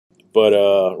But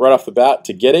right off the bat,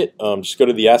 to get it, just go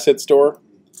to the Asset Store,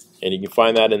 and you can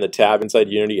find that in the tab inside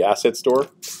Unity Asset Store.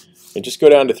 And just go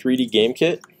down to 3D Game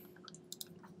Kit.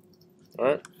 All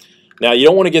right. Now, you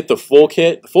don't want to get the full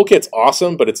kit. The full kit's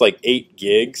awesome, but it's like 8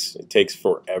 gigs. It takes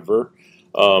forever.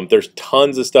 There's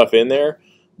tons of stuff in there,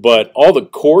 but all the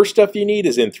core stuff you need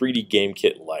is in 3D Game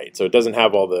Kit Lite. So it doesn't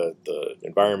have all the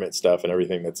environment stuff and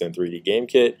everything that's in 3D Game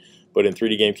Kit, but in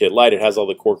 3D Game Kit Lite, it has all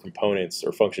the core components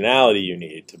or functionality you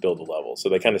need to build a level. So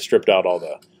they kind of stripped out all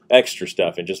the extra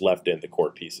stuff and just left in the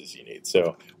core pieces you need.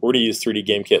 So we're going to use 3D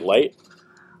Game Kit Lite.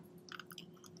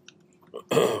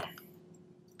 Get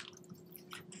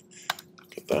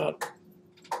that.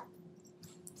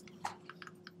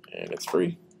 And it's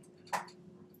free.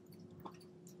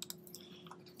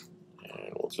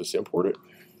 And we'll just import it.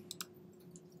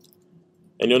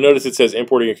 And you'll notice it says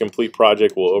importing a complete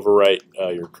project will overwrite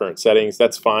your current settings.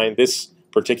 That's fine. This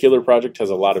particular project has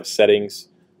a lot of settings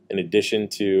in addition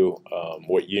to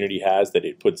what Unity has that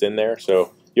it puts in there.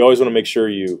 So you always want to make sure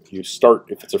you start,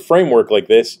 if it's a framework like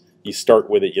this, you start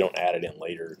with it, you don't add it in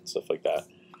later and stuff like that.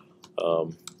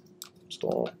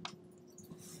 Install.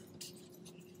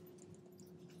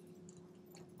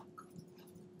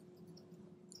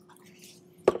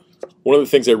 One of the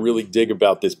things I really dig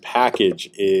about this package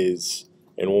is,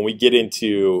 and when we get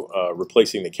into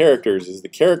replacing the characters, is the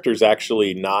character's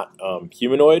actually not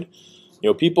humanoid. You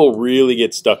know, people really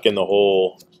get stuck in the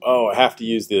whole, oh, I have to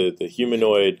use the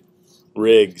humanoid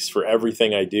rigs for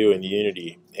everything I do in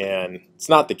Unity. And it's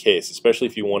not the case, especially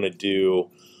if you want to do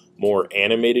more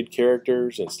animated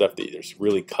characters and stuff that's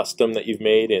really custom that you've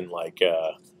made in like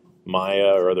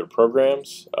Maya or other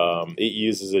programs. It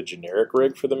uses a generic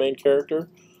rig for the main character.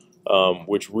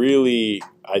 Which really,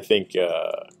 I think,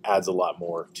 adds a lot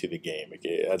more to the game.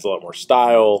 It adds a lot more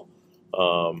style,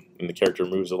 and the character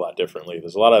moves a lot differently.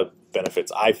 There's a lot of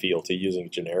benefits, I feel, to using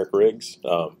generic rigs,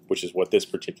 which is what this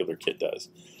particular kit does.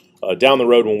 Down the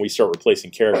road, when we start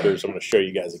replacing characters, I'm going to show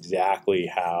you guys exactly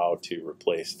how to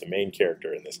replace the main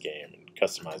character in this game and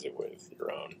customize it with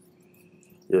your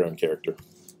own character.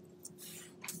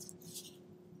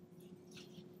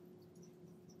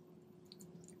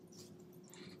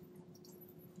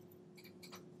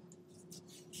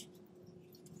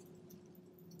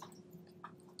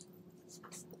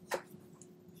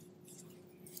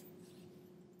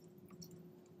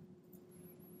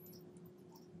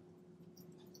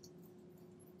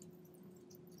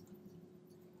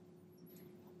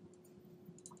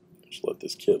 Just let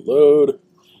this kit load,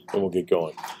 and we'll get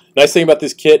going. Nice thing about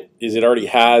this kit is it already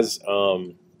has a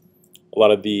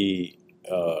lot of the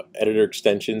editor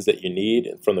extensions that you need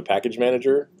from the package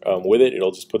manager with it.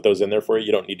 It'll just put those in there for you.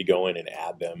 You don't need to go in and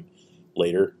add them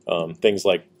later. Things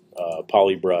like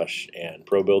Polybrush and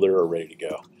Pro Builder are ready to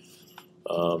go.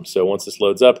 So once this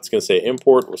loads up, it's going to say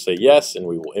import. We'll say yes, and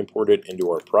we will import it into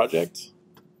our project.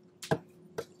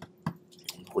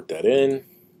 Import that in.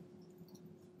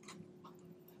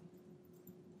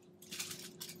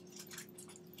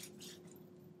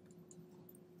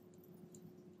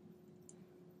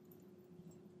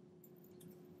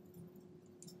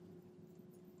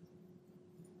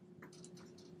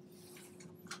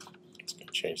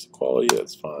 Change the quality,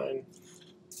 that's fine.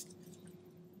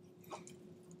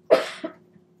 It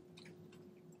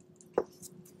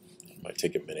might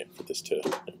take a minute for this to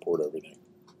import everything.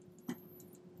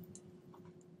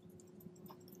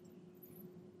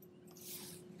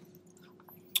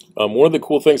 One of the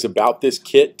cool things about this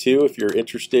kit too, if you're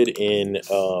interested in,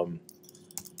 you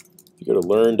go to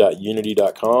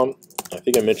learn.unity.com. I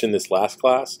think I mentioned this last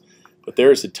class. But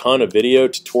there's a ton of video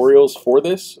tutorials for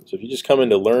this. So if you just come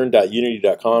into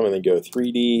learn.unity.com and then go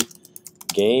 3D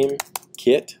Game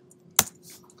Kit,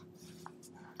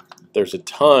 there's a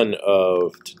ton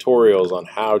of tutorials on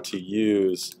how to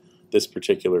use this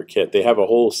particular kit. They have a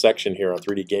whole section here on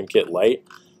 3D Game Kit Lite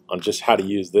on just how to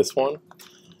use this one.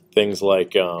 Things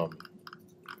like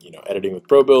editing with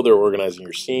Pro Builder, organizing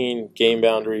your scene, game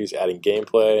boundaries, adding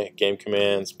gameplay, game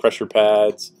commands, pressure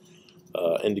pads,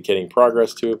 indicating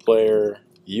progress to a player,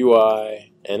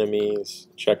 UI, enemies,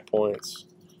 checkpoints,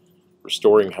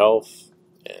 restoring health,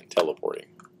 and teleporting.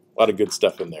 A lot of good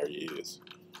stuff in there to use.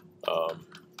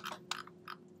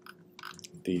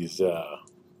 These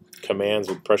commands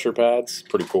with pressure pads,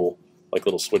 pretty cool. Like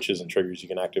little switches and triggers you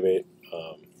can activate.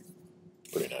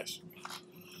 Pretty nice.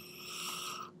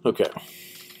 Okay.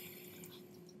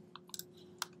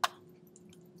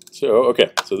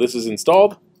 So this is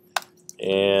installed.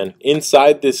 And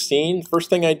inside this scene, first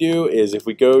thing I do is if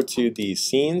we go to the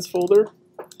scenes folder,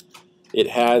 it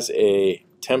has a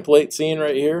template scene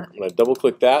right here. I'm going to double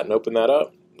click that and open that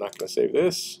up. I'm not going to save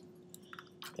this.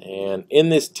 And in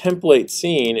this template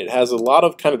scene, it has a lot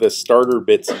of kind of the starter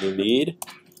bits you need.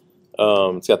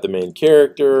 It's got the main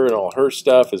character and all her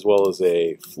stuff, as well as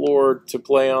a floor to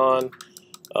play on.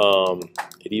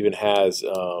 It even has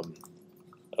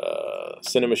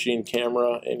Cinemachine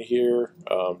camera in here,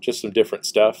 just some different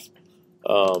stuff.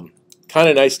 Kind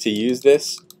of nice to use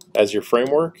this as your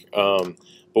framework,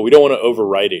 but we don't want to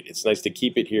overwrite it. It's nice to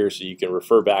keep it here so you can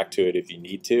refer back to it if you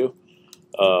need to.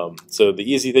 So the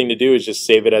easy thing to do is just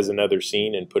save it as another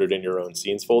scene and put it in your own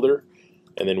scenes folder,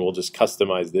 and then we'll just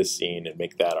customize this scene and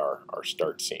make that our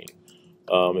start scene.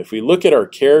 If we look at our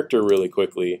character really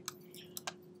quickly,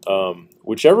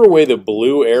 whichever way the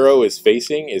blue arrow is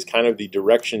facing is kind of the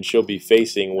direction she'll be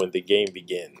facing when the game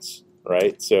begins,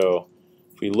 right? So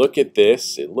if we look at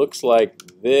this, it looks like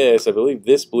this. I believe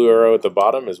this blue arrow at the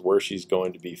bottom is where she's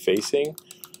going to be facing.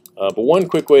 But one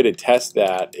quick way to test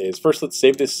that is, first let's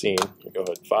save this scene. Go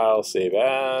ahead, File, Save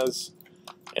As,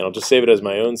 and I'll just save it as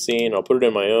my own scene. I'll put it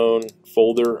in my own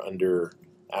folder under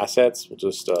Assets. We'll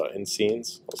just, in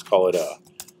Scenes, let's call it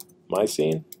My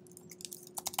Scene.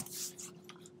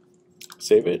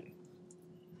 Save it.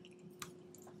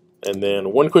 And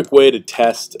then one quick way to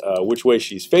test which way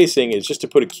she's facing is just to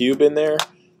put a cube in there.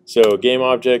 So game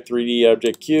object, 3D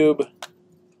object, cube.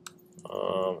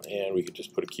 And we could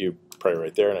just put a cube probably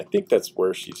right there. And I think that's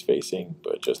where she's facing,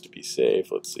 but just to be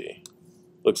safe, let's see.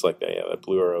 Looks like that, yeah, that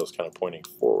blue arrow is kind of pointing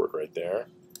forward right there.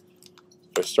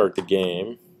 If I start the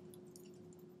game,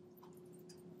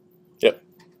 yep,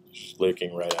 she's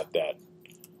looking right at that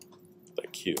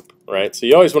cube, right? So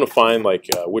you always want to find like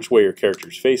which way your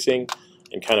character's facing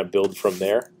and kind of build from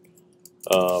there.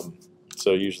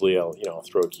 So usually I'll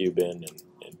throw a cube in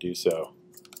and do so,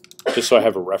 just so I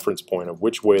have a reference point of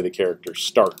which way the character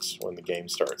starts when the game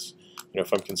starts.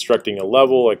 If I'm constructing a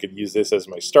level, I could use this as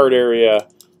my start area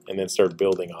and then start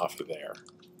building off of there,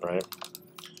 right?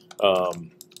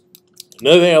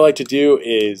 Another thing I like to do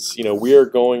is, we are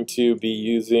going to be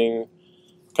using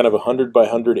kind of a 100 by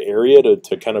 100 area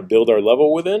to kind of build our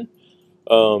level within.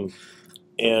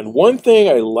 And one thing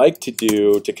I like to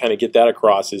do to kind of get that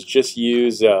across is just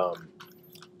use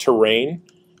terrain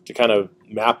to kind of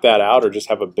map that out, or just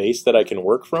have a base that I can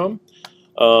work from.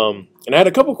 And I had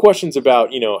a couple questions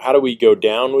about, how do we go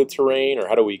down with terrain, or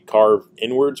how do we carve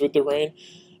inwards with terrain?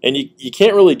 And you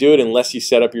can't really do it unless you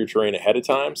set up your terrain ahead of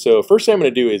time. So first thing I'm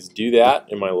going to do is do that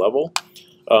in my level.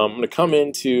 I'm going to come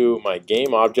into my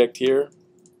game object here.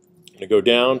 I'm going to go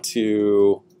down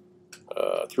to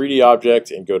 3D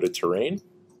object and go to terrain.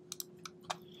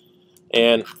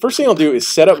 And first thing I'll do is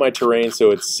set up my terrain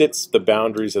so it sits the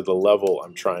boundaries of the level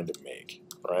I'm trying to make,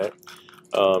 right?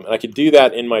 And I can do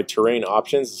that in my terrain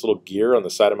options, this little gear on the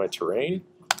side of my terrain.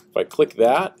 If I click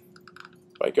that,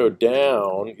 if I go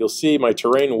down, you'll see my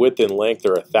terrain width and length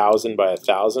are 1,000 by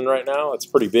 1,000 right now. That's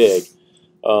pretty big.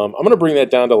 I'm going to bring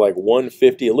that down to like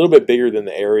 150, a little bit bigger than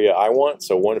the area I want.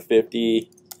 So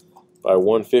 150 by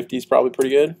 150 is probably pretty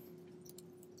good.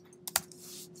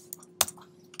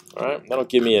 All right, that'll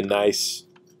give me a nice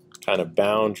kind of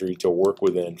boundary to work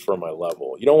within for my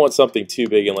level. You don't want something too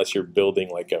big unless you're building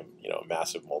like a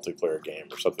massive multiplayer game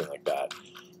or something like that.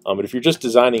 But if you're just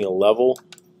designing a level,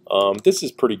 this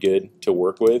is pretty good to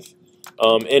work with.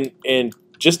 And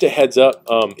just a heads up,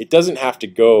 it doesn't have to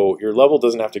go. Your level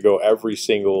doesn't have to go every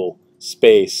single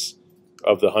space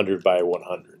of the 100 by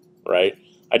 100, right?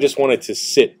 I just want it to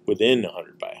sit within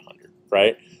 100 by 100,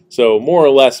 right? So more or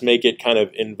less make it kind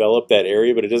of envelop that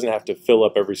area, but it doesn't have to fill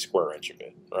up every square inch of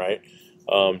it, right?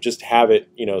 Just have it,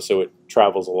 so it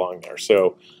travels along there.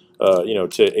 So,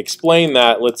 to explain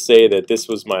that, let's say that this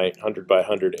was my 100 by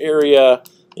 100 area.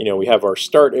 We have our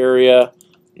start area.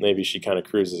 Maybe she kind of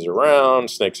cruises around,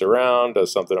 snakes around, does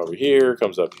something over here,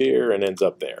 comes up here, and ends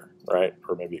up there, right?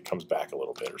 Or maybe it comes back a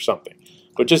little bit or something.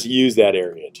 But just use that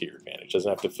area to your advantage. It doesn't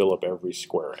have to fill up every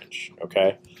square inch,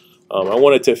 okay? I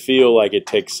want it to feel like it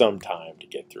takes some time to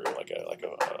get through, like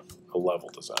a level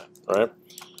design, right?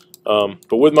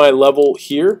 But with my level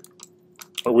here,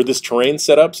 or with this terrain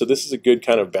set up, so this is a good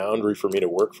kind of boundary for me to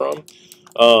work from.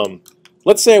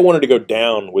 Let's say I wanted to go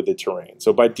down with the terrain.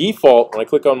 So by default, when I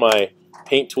click on my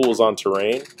paint tools on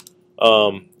terrain,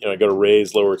 I go to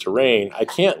raise, lower terrain, I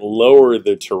can't lower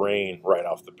the terrain right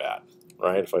off the bat,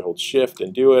 right? If I hold shift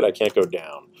and do it, I can't go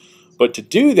down. But to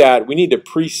do that, we need to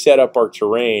pre-set up our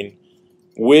terrain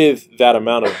with that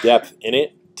amount of depth in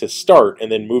it to start, and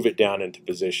then move it down into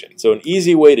position. So an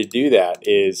easy way to do that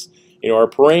is, our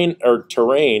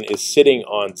terrain is sitting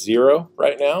on 0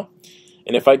 right now.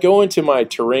 And if I go into my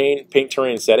paint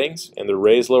terrain settings and the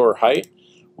raise lower height,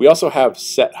 we also have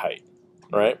set height,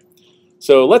 right?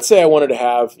 So let's say I wanted to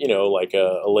have, like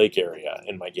a lake area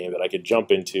in my game that I could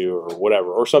jump into or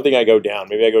whatever, or something I go down.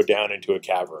 Maybe I go down into a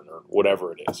cavern or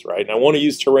whatever it is, right? And I want to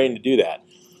use terrain to do that,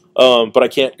 but I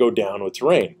can't go down with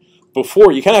terrain. You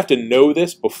kind of have to know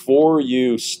this before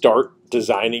you start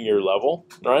designing your level,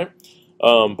 right?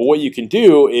 But what you can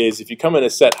do is if you come in a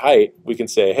set height, we can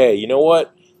say, hey, you know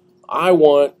what? I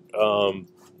want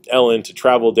Ellen to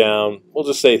travel down, we'll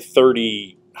just say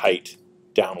 30 height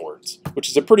downwards, which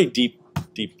is a pretty deep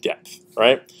depth,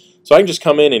 right? So I can just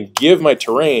come in and give my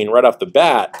terrain right off the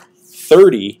bat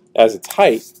 30 as its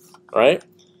height, right?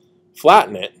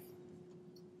 Flatten it.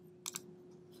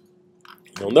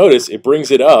 You'll notice it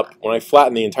brings it up, when I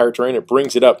flatten the entire terrain, it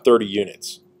brings it up 30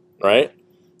 units, right?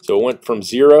 So it went from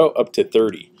 0 up to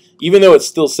 30. Even though it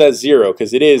still says 0,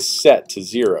 because it is set to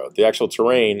 0. The actual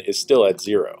terrain is still at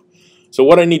 0. So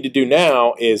what I need to do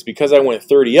now is, because I went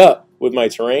 30 up with my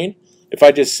terrain, if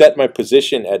I just set my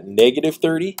position at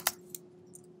 -30,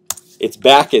 it's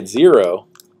back at 0,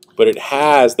 but it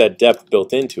has that depth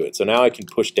built into it. So now I can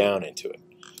push down into it,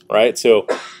 right? So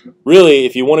really,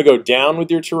 if you want to go down with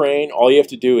your terrain, all you have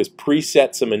to do is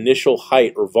preset some initial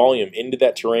height or volume into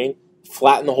that terrain,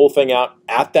 flatten the whole thing out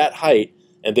at that height,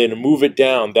 and then move it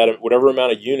down, that whatever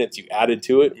amount of units you added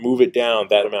to it, move it down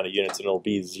that amount of units, and it'll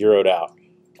be zeroed out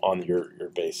on your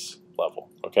base level.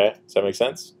 Okay, does that make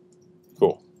sense?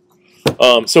 Cool.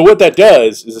 So what that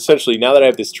does is essentially, now that I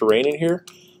have this terrain in here,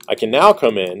 I can now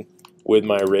come in with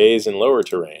my raise and lower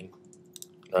terrain,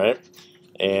 right?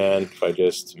 And if I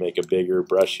just make a bigger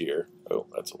brush here, oh,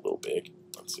 that's a little big.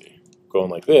 Let's see,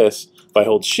 going like this. If I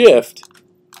hold Shift,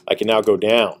 I can now go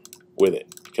down with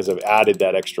it because I've added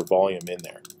that extra volume in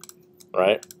there,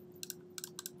 right?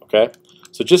 Okay.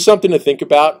 So just something to think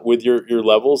about with your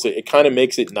levels. It kind of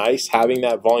makes it nice having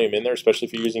that volume in there, especially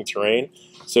if you're using terrain.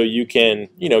 So you can,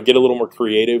 get a little more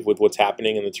creative with what's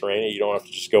happening in the terrain. You don't have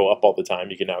to just go up all the time.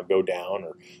 You can now go down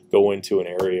or go into an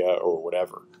area or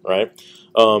whatever, right?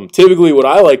 Typically what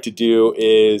I like to do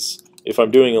is, if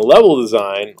I'm doing a level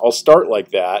design, I'll start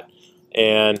like that,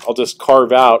 and I'll just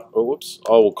carve out, I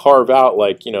will carve out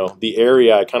like, the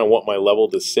area I kind of want my level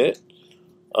to sit.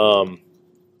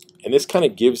 And this kind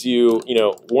of gives you,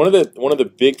 one of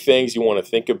the big things you want to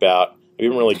think about. We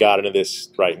haven't really got into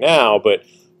this right now, but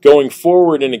going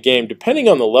forward in a game, depending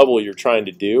on the level you're trying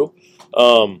to do,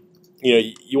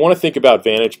 you want to think about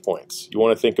vantage points. You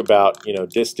want to think about,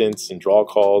 distance and draw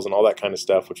calls and all that kind of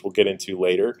stuff, which we'll get into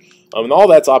later. And all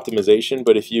that's optimization.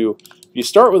 But if you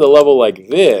start with a level like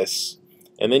this,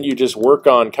 and then you just work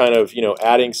on kind of,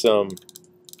 adding some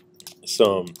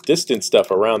distance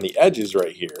stuff around the edges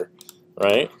right here,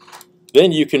 right?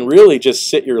 Then you can really just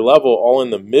sit your level all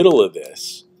in the middle of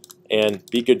this and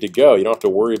be good to go. You don't have to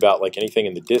worry about like anything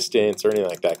in the distance or anything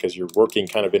like that, because you're working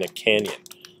kind of in a canyon,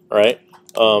 right?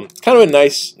 It's kind of a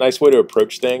nice way to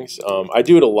approach things. I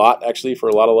do it a lot, actually, for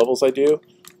a lot of levels I do.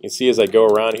 You can see as I go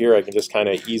around here, I can just kind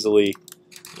of easily,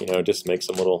 just make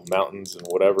some little mountains and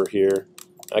whatever here.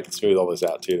 I can smooth all this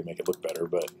out too to make it look better,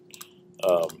 but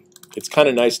it's kind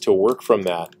of nice to work from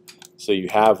that. So you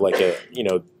have like a,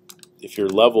 if your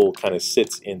level kind of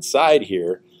sits inside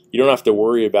here, you don't have to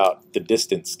worry about the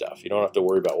distance stuff. You don't have to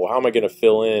worry about, well, how am I going to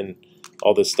fill in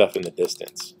all this stuff in the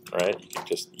distance, right? You can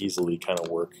just easily kind of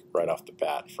work right off the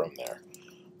bat from there.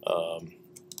 I'll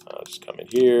just come in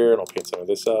here and I'll paint some of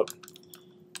this up.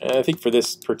 And I think for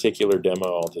this particular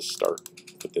demo, I'll just start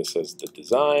with this as the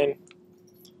design.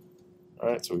 All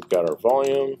right, so we've got our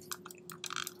volume.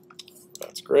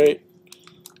 That's great.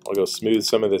 I'll go smooth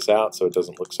some of this out so it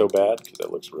doesn't look so bad, because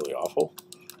that looks really awful.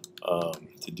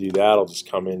 To do that, I'll just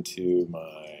come into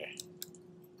my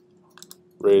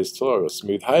raise tool. I'll go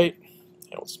smooth height,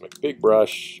 and we'll just make a big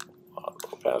brush,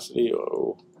 opacity.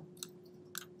 Oh.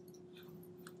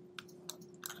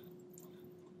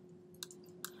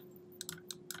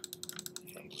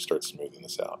 And just start smoothing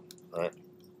this out. All right.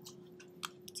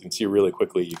 As you can see really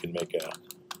quickly, you can make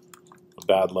a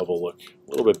bad level look a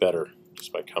little bit better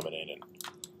just by coming in and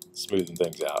smoothing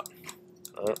things out.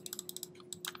 All right.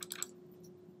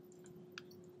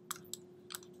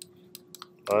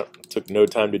 All right. It took no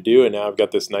time to do, and now I've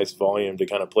got this nice volume to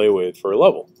kind of play with for a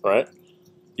level. All right.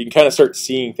 You can kind of start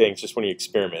seeing things just when you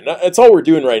experiment. That's all we're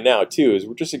doing right now too, is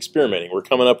we're just experimenting. We're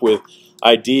coming up with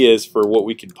ideas for what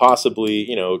we could possibly,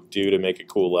 do to make a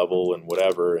cool level and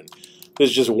whatever. And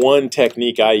there's just one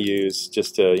technique I use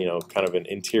just to, kind of an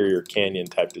interior canyon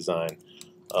type design.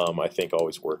 I think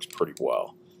always works pretty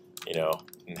well.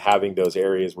 And having those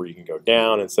areas where you can go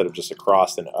down instead of just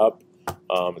across and up,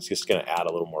 it's just going to add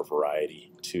a little more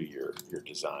variety to your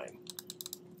design.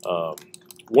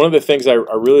 One of the things I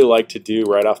really like to do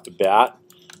right off the bat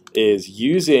is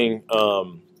using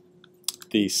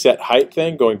the set height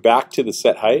thing, going back to the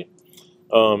set height,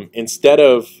 instead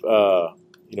of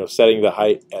setting the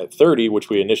height at 30, which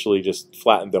we initially just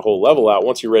flattened the whole level out,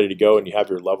 once you're ready to go and you have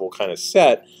your level kind of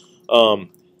set,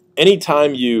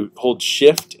 anytime you hold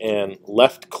shift and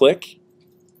left click,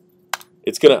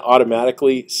 it's going to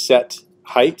automatically set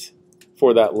height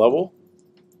for that level.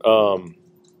 I'm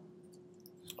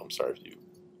sorry if you...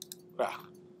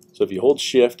 So if you hold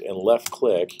shift and left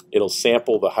click, it'll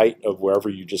sample the height of wherever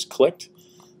you just clicked.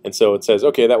 And so it says,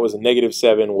 okay, that was a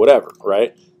 -7, whatever,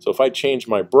 right? So if I change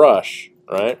my brush,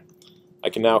 right, I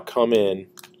can now come in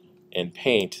and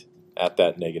paint at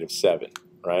that -7,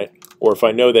 right? Or if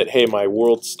I know that, hey, my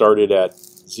world started at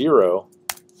 0,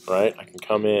 right, I can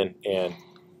come in and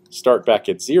start back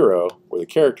at 0 where the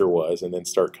character was and then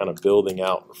start kind of building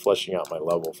out or fleshing out my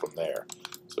level from there.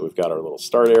 So we've got our little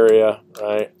start area,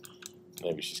 right?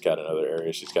 Maybe she's got another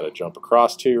area she's got to jump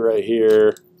across to right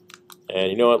here. And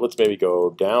you know what, let's maybe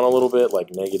go down a little bit, like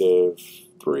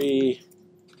 -3.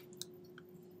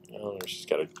 She's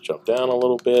got to jump down a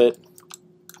little bit.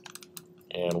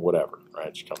 And whatever,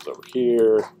 right? She comes over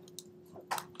here.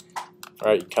 All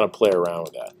right, you kind of play around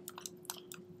with that.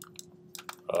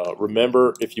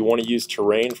 Remember, if you want to use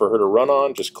terrain for her to run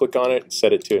on, just click on it and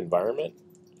set it to environment.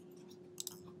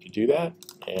 You do that,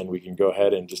 and we can go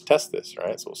ahead and just test this,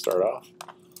 right? So we'll start off,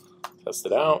 test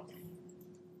it out.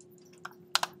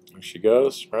 There she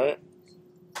goes, right?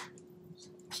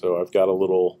 So I've got a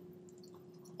little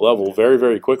level very,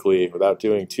 very quickly without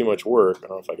doing too much work. I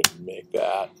don't know if I can make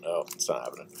that. No, it's not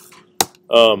happening.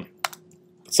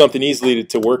 Something easily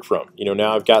to work from.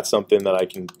 Now I've got something that I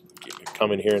can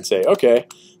come in here and say, okay,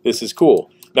 this is cool.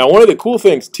 Now, one of the cool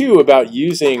things too about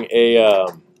using a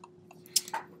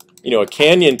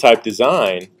canyon type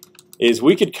design is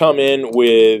we could come in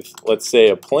with, let's say,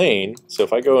 a plane. So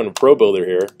if I go into Pro Builder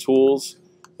here, Tools,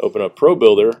 open up Pro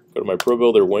Builder, go to my Pro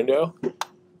Builder window.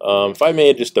 If I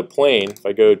made just a plane, if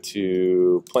I go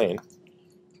to plane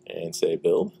and say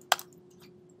build,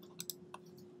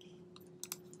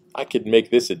 I could make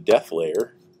this a depth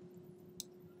layer.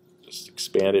 Just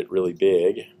expand it really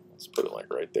big. Let's put it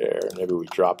like right there. Maybe we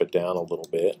drop it down a little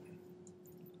bit.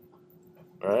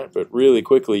 All right, but really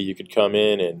quickly you could come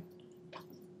in and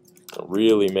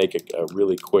really make a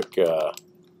really quick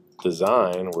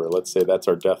design where, let's say, that's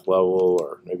our depth level,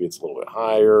 or maybe it's a little bit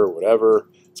higher or whatever.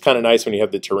 It's kind of nice when you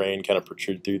have the terrain kind of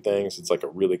protrude through things. It's like a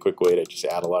really quick way to just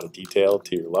add a lot of detail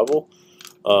to your level.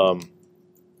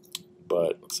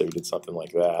 But let's say we did something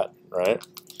like that, right?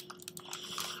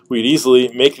 We'd easily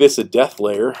make this a depth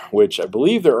layer, which I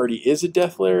believe there already is a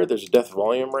depth layer. There's a depth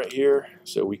volume right here.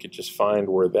 So we could just find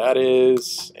where that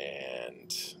is, and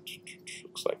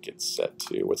looks like it's set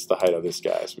to, what's the height of this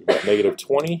guy? So we've got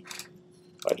 -20.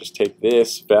 If I just take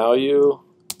this value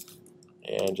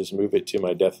and just move it to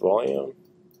my depth volume,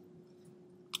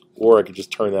 or I could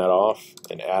just turn that off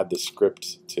and add the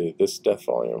script to this depth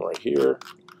volume right here.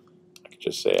 I could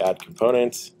just say add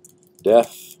component,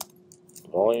 depth,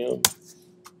 volume.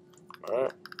 All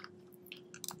right.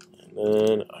 And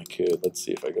then I could, let's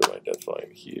see if I go to my depth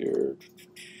volume here,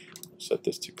 set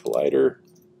this to collider.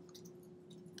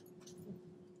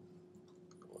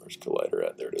 Where's collider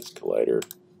at? There it is, collider.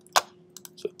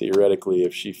 So theoretically,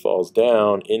 if she falls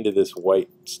down into this white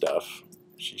stuff,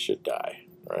 she should die,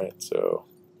 right? So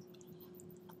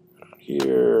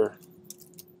here,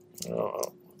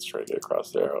 oh, let's try to get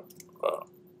across there.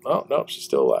 Oh, no, she's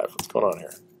still alive. What's going on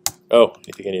here? Oh,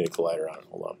 I think I need a collider on it.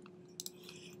 Hold on.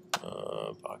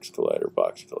 Box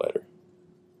collider.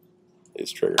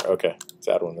 Is trigger. Okay, let's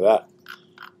add one to that.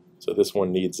 So this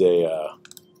one needs a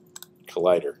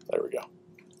collider. There we go.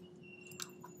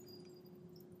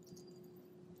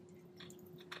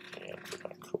 And for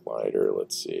that collider,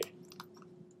 let's see.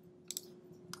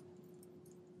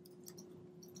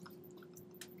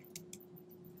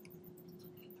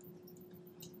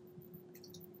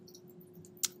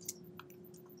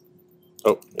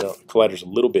 Oh, the collider's a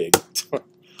little big,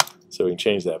 so we can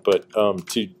change that. But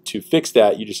to fix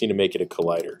that, you just need to make it a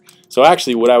collider. So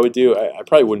actually, what I would do, I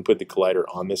probably wouldn't put the collider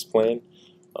on this plane.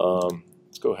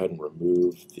 Let's go ahead and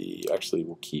remove the. Actually,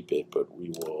 we'll keep it, but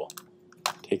we will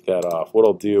take that off. What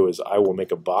I'll do is I will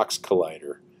make a box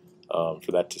collider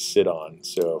for that to sit on.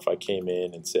 So if I came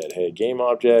in and said, "Hey, game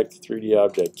object, 3D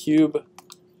object, cube,"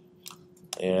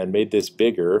 and made this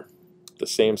bigger, the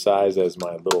same size as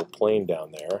my little plane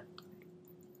down there.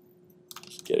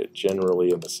 Get it generally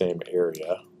in the same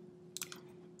area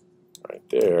right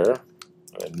there,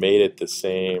 and made it the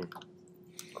same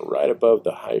right above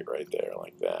the height right there,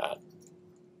 like that.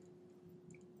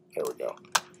 There we go.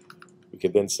 We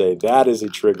could then say that is a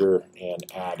trigger and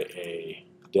add a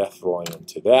depth volume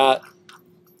to that.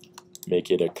 make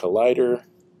it a collider,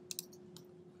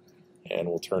 and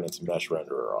we'll turn its mesh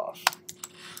renderer off.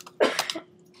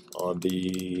 On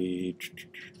the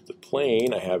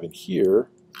plane I have in here,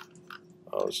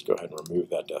 I'll just go ahead and remove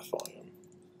that depth volume.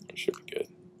 It should be good.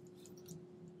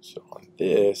 So on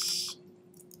this,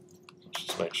 let's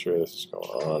just make sure this is going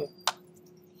on.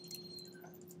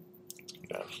 Let's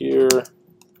go down here,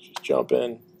 just jump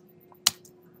in.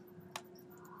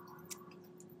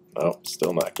 Oh,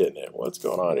 still not getting it. What's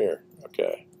going on here?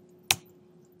 Okay.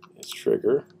 It's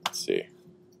trigger. Let's see.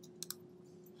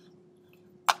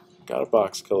 Got a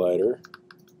box collider.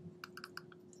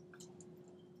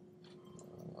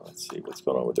 Let's see what's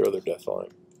going on with their other depth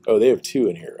volume. Oh, they have 2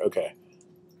 in here. Okay.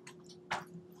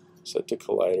 Set to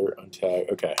collider,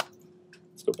 untag. Okay.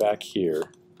 Let's go back here.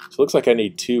 So it looks like I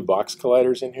need 2 box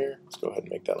colliders in here. Let's go ahead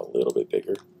and make that a little bit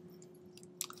bigger.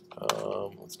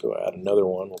 Let's go add another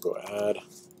one. We'll go add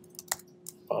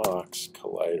box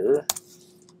collider.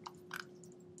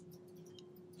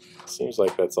 Seems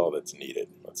like that's all that's needed.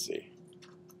 Let's see.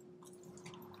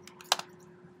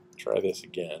 Try this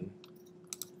again.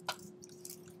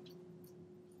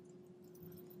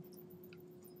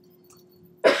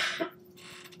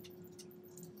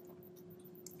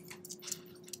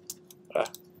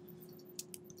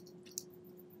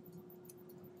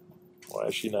 Why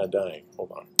is she not dying?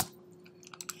 Hold on.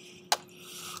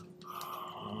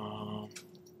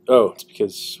 Oh, it's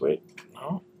because, wait,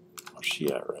 no? Where's she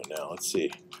at right now? Let's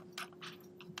see.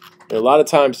 A lot of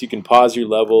times you can pause your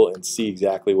level and see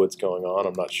exactly what's going on.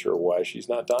 I'm not sure why she's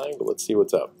not dying, but let's see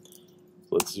what's up.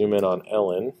 Let's zoom in on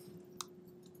Ellen.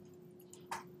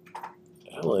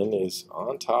 Ellen is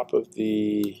on top of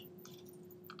the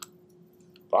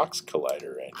box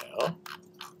collider right now.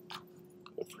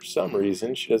 But for some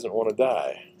reason, she doesn't want to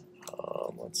die.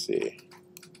 Let's see.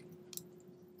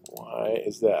 Why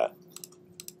is that?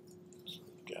 So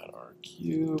we've got our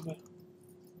cube.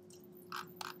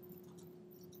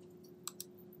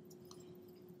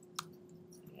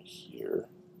 Here.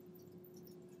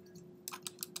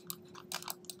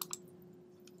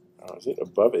 Oh, is it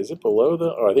above? Is it below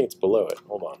the? Oh, I think it's below it.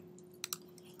 Hold on.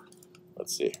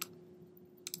 Let's see.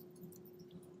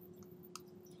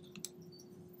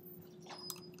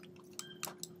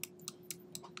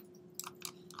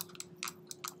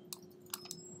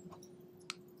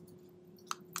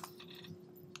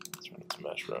 Let's run its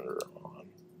mesh renderer on.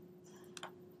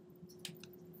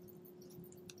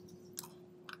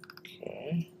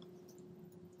 Okay.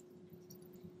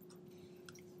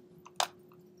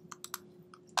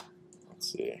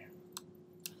 Let's see.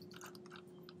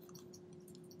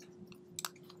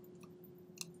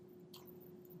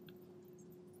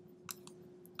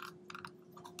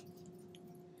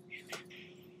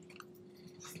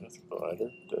 That's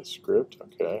collider. That's script.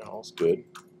 Okay, all's good.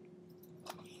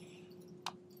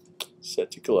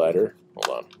 Set to collider.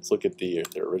 Hold on. Let's look at the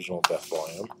original depth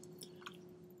volume.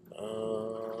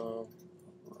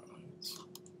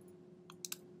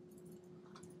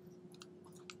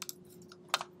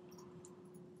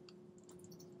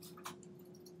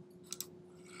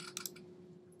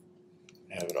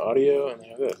 I have an audio and I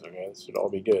have this. Okay, this should all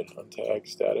be good. Untag,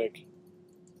 static,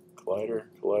 collider,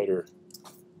 collider.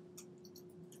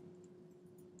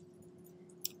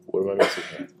 What am I missing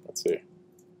here? Let's see.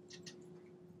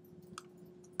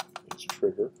 It's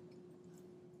trigger.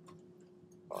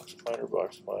 Box collider,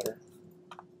 box collider.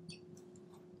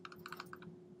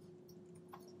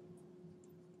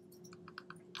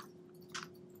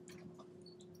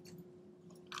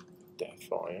 Depth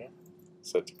volume.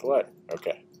 Set to collider.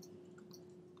 Okay.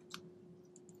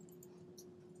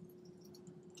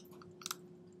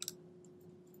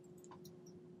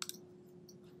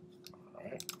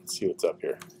 Alright, let's see what's up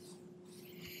here.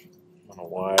 I don't know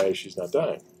why she's not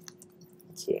dying.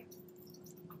 Let's see.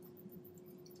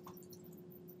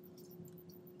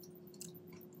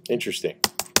 Interesting.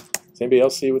 Does anybody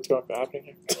else see what's happening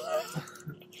here?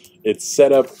 It's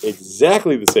set up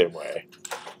exactly the same way,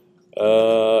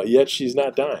 yet she's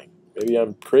not dying. Maybe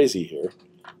I'm crazy here.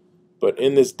 But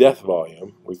in this depth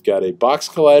volume, we've got a box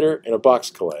collider and a box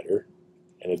collider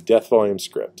and a depth volume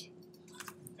script.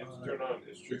 Turn on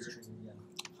is trigger.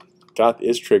 Got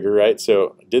is trigger, right?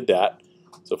 So I did that.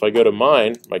 So if I go to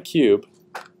my cube,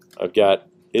 I've got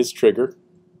is trigger,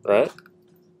 right?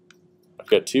 I've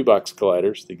got 2 box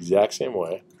colliders the exact same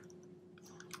way.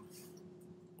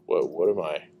 What am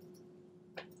I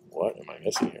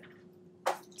missing here?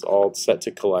 It's all set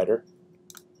to collider.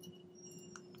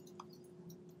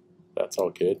 That's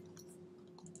all good.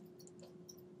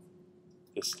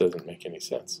 This doesn't make any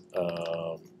sense.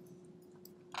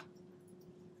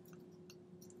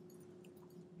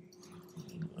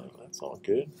 That's all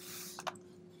good.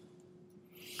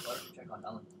 on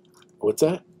Ellen. What's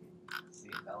that? See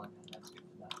if Ellen has good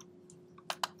for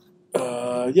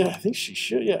that. Yeah, I think she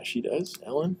should. Yeah, she does.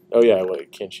 Ellen. Oh yeah,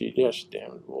 wait, can she? Yeah, she's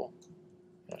damageable.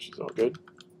 Yeah, she's all good.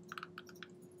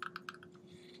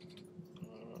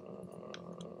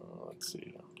 Let's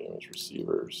see. Damage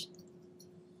receivers.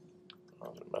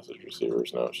 Message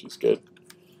receivers. No, she's good.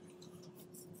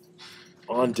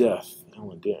 On death.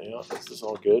 Ellen, yeah, this is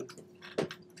all good.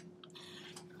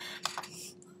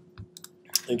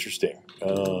 Interesting.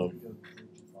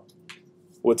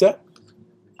 What's that?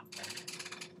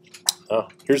 Oh,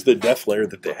 here's the death layer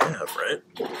that they have, right?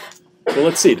 Well,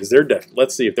 let's see.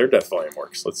 Let's see if their death volume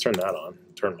works. Let's turn that on.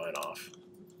 Turn mine off.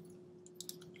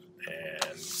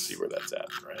 And see where that's at,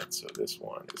 right? So this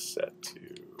one is set to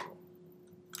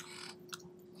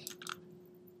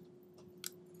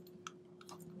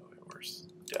where's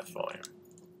death volume?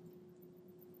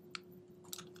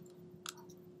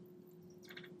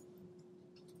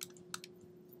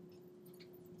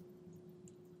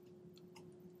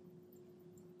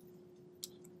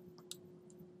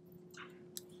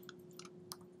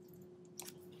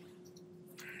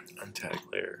 Untag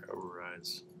layer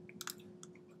overrides.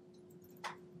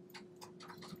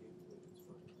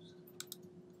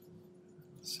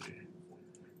 Let's see.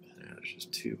 Yeah, there's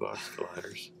just 2 box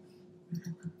colliders.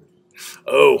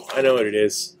 Oh, I know what it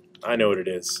is. I know what it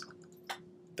is.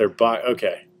 They're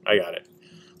okay, I got it.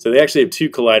 So they actually have 2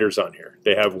 colliders on here.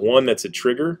 They have one that's a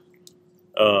trigger.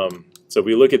 So if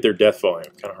we look at their death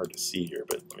volume, kind of hard to see here,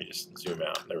 but let me just zoom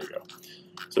out. There we go.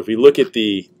 So if we look at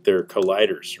their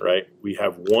colliders, right, we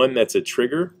have one that's a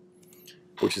trigger,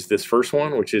 which is this first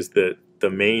one, which is the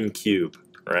main cube,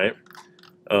 right?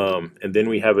 And then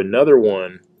we have another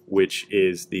one, which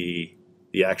is the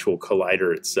actual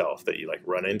collider itself that you like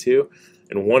run into,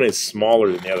 and one is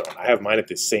smaller than the other one. I have mine at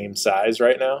the same size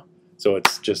right now, so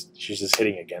it's just she's just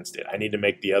hitting against it. I need to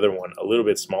make the other one a little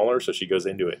bit smaller so she goes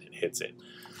into it and hits it.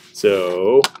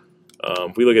 So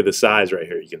if we look at the size right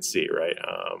here, you can see, right?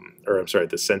 Or I'm sorry,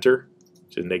 the center,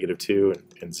 which is -2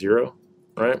 and 0,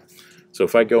 right? So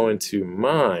if I go into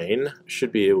mine, I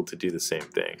should be able to do the same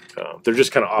thing. They're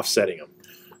just kind of offsetting them.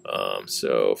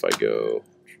 So if I go,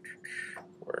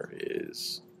 where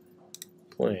is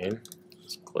plane?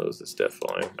 Let's close this death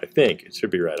volume. I think it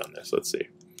should be right on this. Let's see.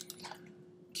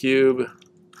 Cube.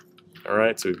 All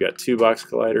right, so we've got 2 box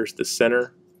colliders. The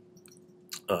center.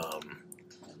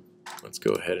 Let's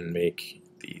go ahead and make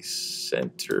the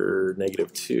center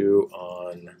 -2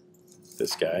 on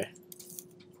this guy.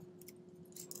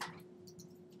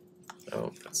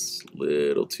 Oh, that's a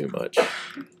little too much.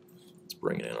 Let's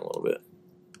bring it in a little bit.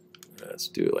 Let's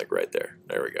do it like right there.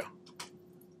 There we go.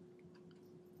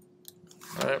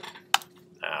 All right.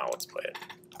 Now let's play it.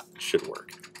 It should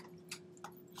work.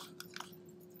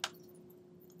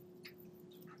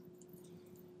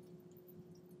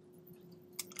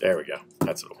 There we go.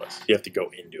 That's what it was. You have to go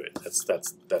into it. That's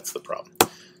the problem.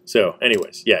 So,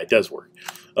 anyways, yeah, it does work.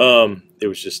 It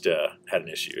was just had an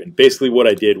issue. And basically, what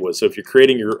I did was, so if you're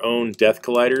creating your own death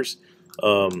colliders,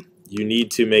 you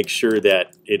need to make sure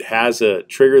that it has a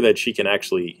trigger that she can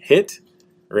actually hit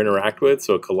or interact with.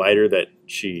 So a collider that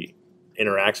she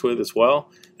interacts with as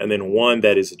well, and then one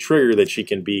that is a trigger that she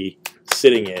can be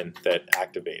sitting in that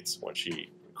activates when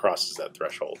she crosses that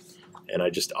threshold. And I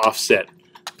just offset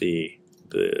the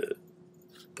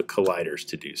colliders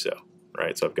to do so,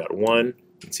 right? So I've got one,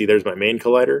 you can see there's my main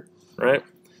collider, right?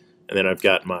 And then I've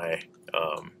got my,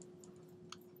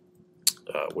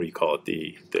 what do you call it,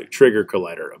 the trigger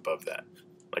collider above that.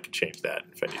 I can change that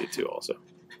if I needed to also,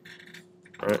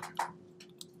 right?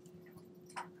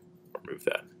 Remove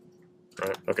that,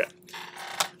 right? Okay.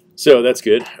 So that's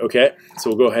good, okay. So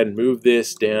we'll go ahead and move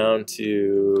this down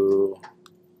to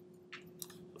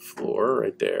the floor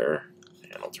right there,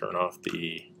 and I'll turn off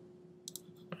the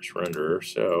mesh renderer.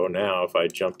 So now if I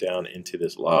jump down into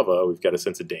this lava, we've got a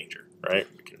sense of danger, right?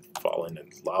 We can fall into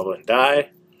lava and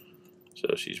die.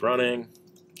 So she's running,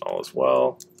 all is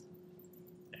well,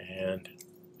 and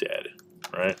dead,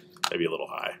 right? Maybe a little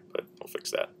high, but we'll fix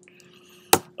that.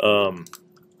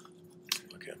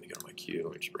 Okay, let me go to my queue.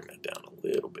 Let me just bring that down a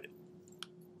little bit.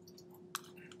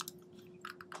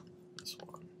 This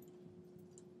one.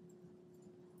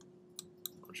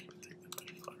 We're just going to take the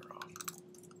mesh collider off.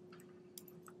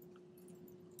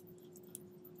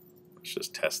 Let's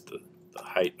just test the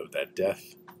height of that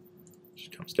death. She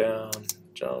comes down,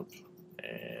 jump,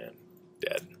 and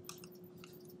dead.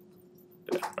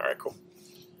 All right, cool.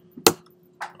 I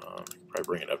can probably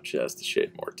bring it up just a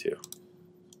shade more too.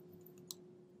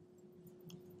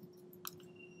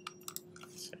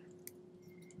 Let's see.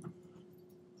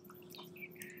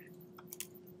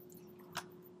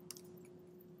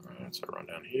 All right, so So I run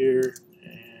down here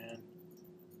and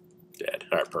dead.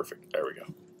 All right, perfect. There we go.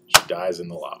 She dies in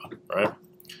the lava. Right.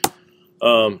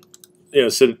 You know,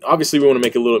 so obviously we want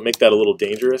to make that a little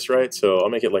dangerous, right? So I'll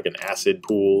make it like an acid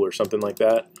pool or something like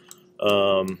that.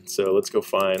 So let's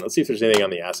see if there's anything on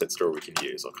the asset store we can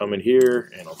use. I'll come in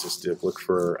here and I'll just look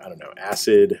for, I don't know,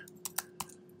 acid,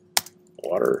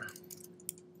 water,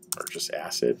 or just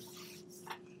acid.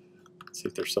 Let's see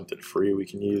if there's something free we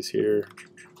can use here.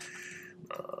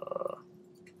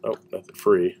 Oh, nothing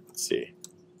free. Let's see.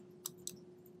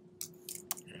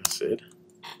 Acid.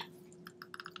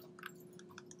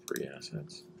 Free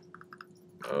assets.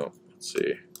 Oh, let's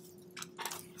see.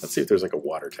 Let's see if there's like a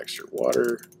water texture.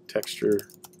 Water texture.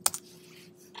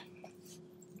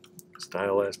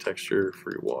 Stylized texture,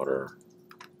 free water.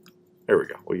 There we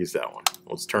go. We'll use that one.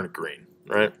 Let's turn it green,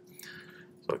 right?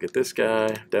 So I'll get this guy,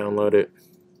 download it,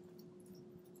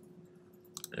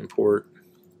 import.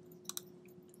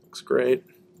 Looks great.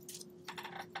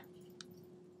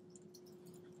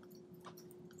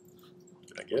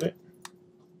 Did I get it?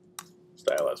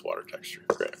 Stylized water texture.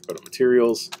 Great. Go to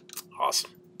materials.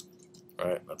 Awesome. All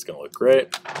right, that's going to look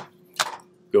great.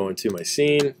 Go into my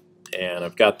scene, and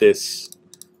I've got this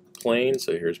plane.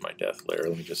 So here's my depth layer.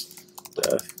 Let me just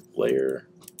depth layer.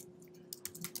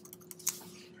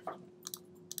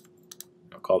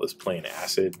 I'll call this plane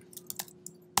acid.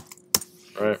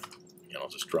 All right, and I'll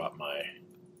just drop my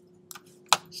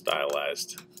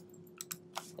stylized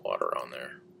water on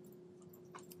there.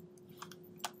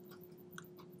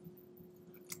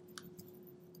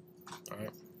 All right.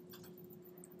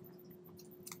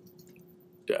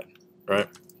 Dead. All right.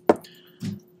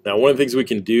 Now, one of the things we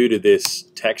can do to this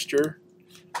texture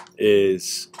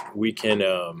is we can,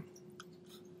 does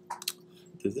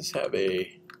this have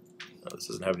a, no, this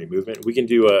doesn't have any movement. We can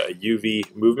do a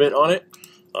UV movement on it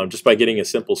just by getting a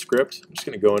simple script. I'm just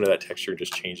going to go into that texture and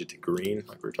just change it to green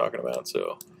like we were talking about.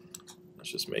 So let's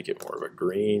just make it more of a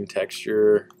green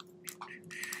texture.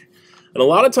 And a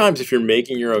lot of times if you're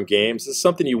making your own games, this is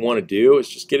something you want to do, is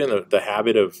just get in the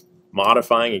habit of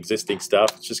modifying existing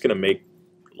stuff. It's just going to make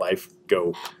life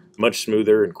go much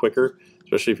smoother and quicker,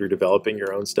 especially if you're developing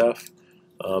your own stuff.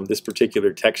 This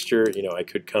particular texture, you know, I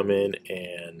could come in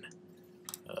and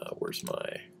where's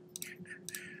my,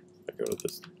 I go to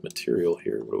this material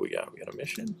here. What do we got? We got a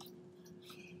mission.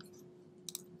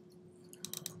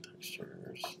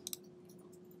 Textures.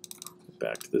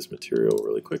 Back to this material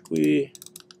really quickly.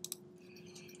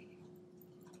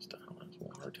 Stylized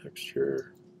water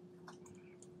texture.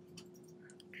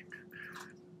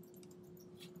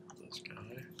 This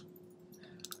guy.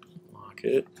 Lock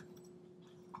it.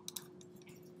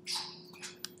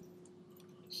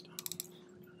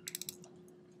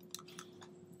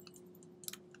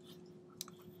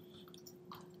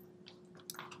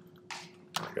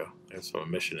 There we go. There's some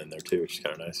emission in there too, which is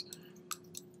kind of nice.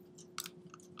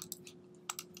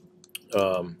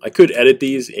 I could edit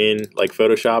these in like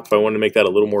Photoshop if I wanted to make that a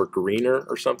little more greener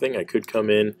or something. I could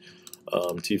come in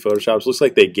to Photoshop. It looks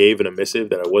like they gave an emissive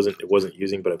that it wasn't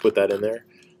using, but I put that in there.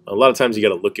 A lot of times you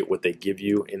got to look at what they give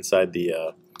you inside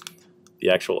the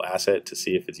actual asset to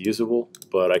see if it's usable.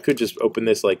 But I could just open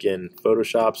this like in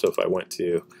Photoshop. So if I went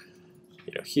to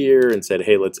here and said,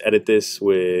 hey, let's edit this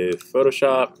with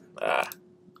Photoshop. I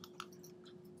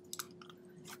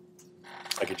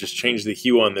could just change the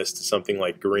hue on this to something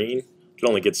like green. You can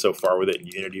only get so far with it in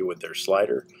Unity with their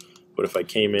slider. But if I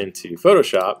came into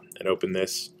Photoshop and open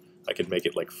this, I could make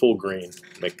it like full green,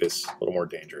 make this a little more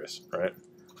dangerous, right?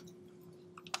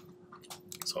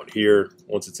 So in here,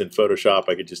 once it's in Photoshop,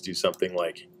 I could just do something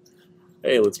like,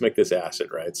 hey, let's make this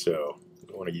asset, right? So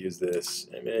we want to use this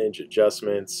image,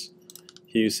 adjustments,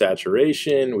 hue,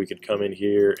 saturation. We could come in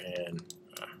here and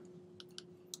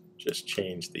just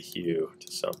change the hue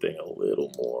to something a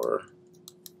little more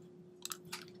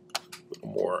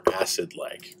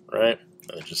acid-like, right?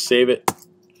 And then just save it.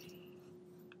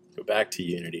 Go back to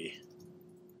Unity.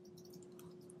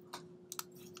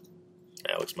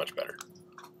 That looks much better,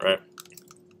 right?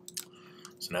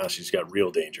 So now she's got real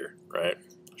danger, right?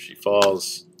 If she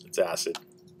falls, it's acid.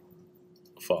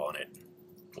 We'll fall in it,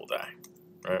 we'll die,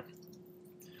 right?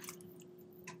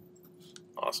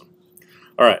 Awesome.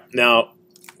 All right, now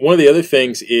one of the other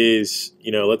things is,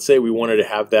 let's say we wanted to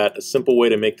have a simple way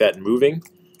to make that moving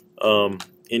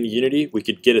in Unity. We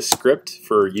could get a script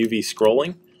for UV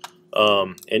scrolling,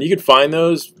 and you can find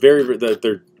those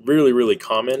they're really, really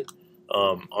common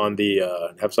on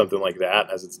the have something like that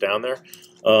as it's down there.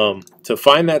 To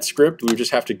find that script, we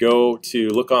just have to go to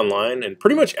look online, and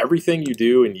pretty much everything you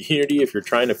do in Unity, if you're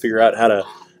trying to figure out how to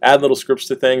add little scripts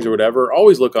to things or whatever,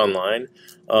 always look online.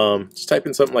 Just type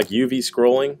in something like UV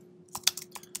scrolling.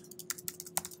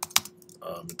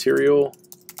 material,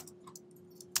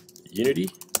 Unity,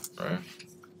 right?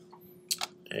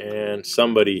 And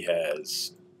somebody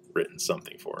has written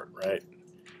something for it, right?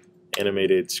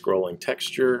 Animated scrolling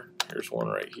texture. Here's one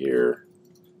right here.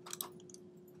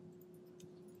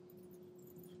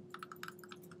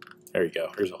 There you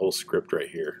go. Here's a whole script right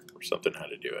here for something how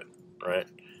to do it, right?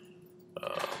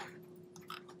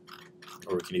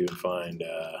 Or we can even find,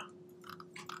 there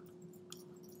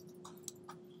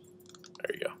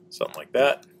you go, something like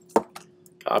that.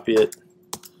 Copy it,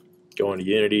 go into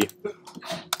Unity.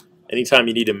 Anytime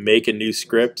you need to make a new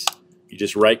script, you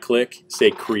just right-click,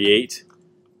 say Create,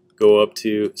 go up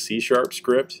to C#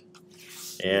 script,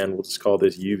 and we'll just call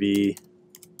this UV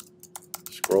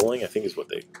scrolling, I think is what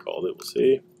they called it. We'll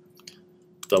see.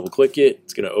 Double-click it.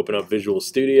 It's going to open up Visual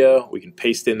Studio. We can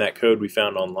paste in that code we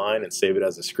found online and save it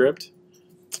as a script.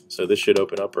 So this should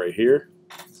open up right here.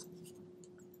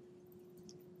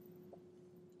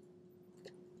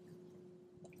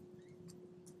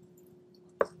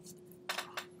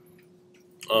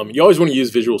 You always want to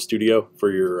use Visual Studio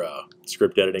for your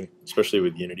script editing, especially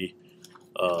with Unity.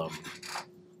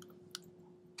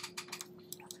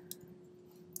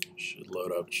 Should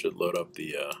load up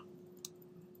the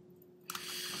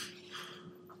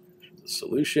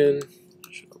solution.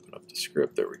 Should open up the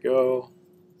script. There we go.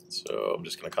 So I'm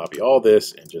just going to copy all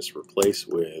this and just replace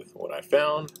with what I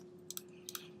found.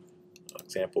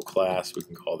 Example class. We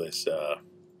can call this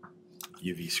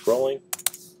UV scrolling.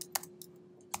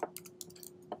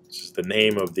 This is the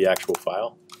name of the actual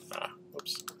file.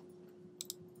 Oops.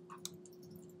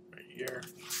 Right here.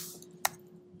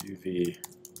 UV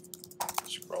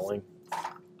scrolling.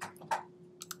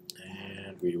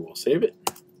 And we will save it.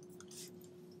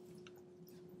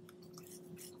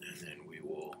 And then we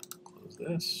will close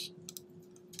this.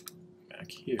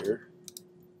 Back here.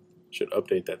 Should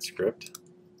update that script.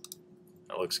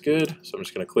 That looks good. So I'm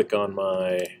just going to click on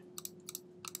my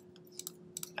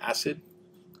acid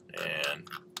and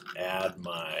add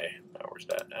my, where's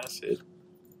that acid?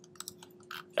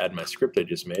 Add my script I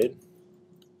just made.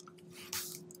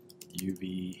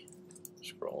 UV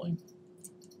scrolling.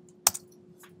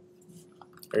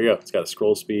 There you go. It's got a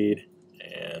scroll speed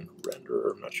and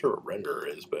renderer. I'm not sure what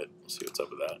renderer is, but we'll see what's up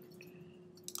with that.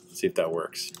 Let's see if that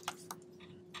works.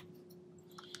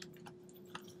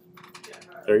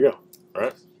 There you go. All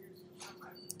right.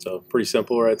 So pretty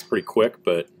simple, right? It's pretty quick,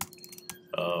 but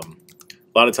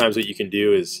a lot of times what you can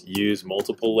do is use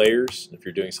multiple layers if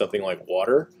you're doing something like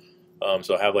water.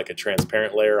 So I have like a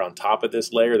transparent layer on top of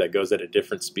this layer that goes at a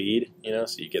different speed, you know,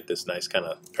 so you get this nice kind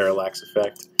of parallax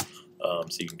effect. So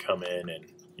you can come in and,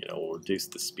 you know, we'll reduce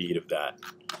the speed of that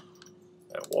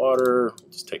water. We'll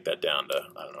just take that down to,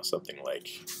 I don't know, something like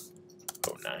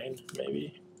 0.09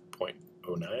 maybe,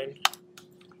 0.09.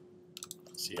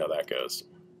 See how that goes.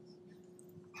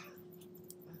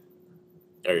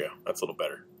 There you go. That's a little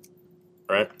better,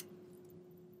 right?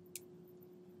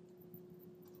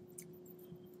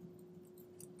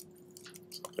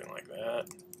 Something like that.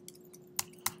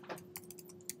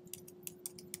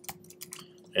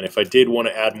 And if I did want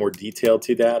to add more detail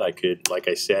to that, I could, like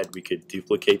I said, we could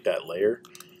duplicate that layer.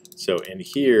 So in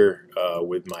here,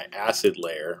 with my acid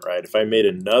layer, right, if I made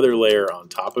another layer on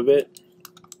top of it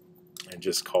and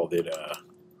just called it,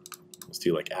 let's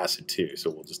do like acid 2.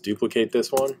 So we'll just duplicate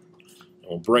this one and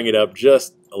we'll bring it up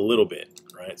just a little bit,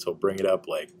 right? So bring it up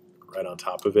like right on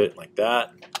top of it like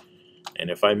that. And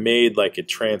if I made like a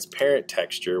transparent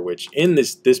texture, which in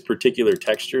this particular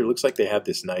texture, it looks like they have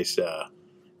this nice,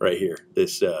 right here,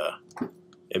 this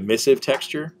emissive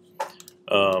texture.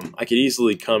 I could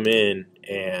easily come in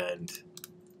and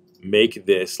make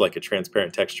this like a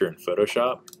transparent texture in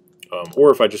Photoshop.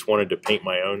 Or if I just wanted to paint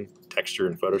my own texture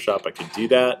in Photoshop, I could do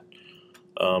that.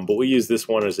 But we'll use this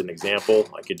one as an example.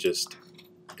 I could just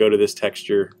go to this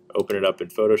texture, open it up in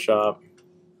Photoshop.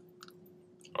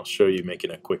 I'll show you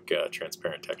making a quick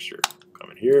transparent texture.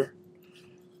 Come in here.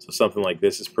 So something like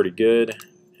this is pretty good.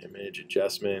 Image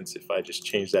adjustments, if I just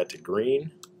change that to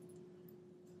green.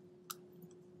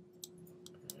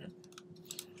 And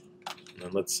then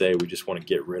let's say we just want to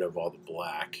get rid of all the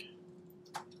black.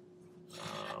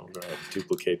 We're going to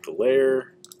duplicate the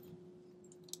layer.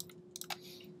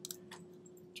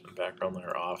 Turn the background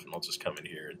layer off, and I'll just come in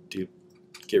here and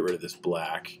get rid of this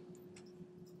black.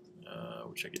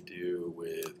 Which I could do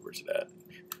with, where's that?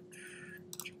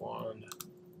 Wand.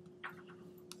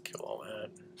 Kill all that.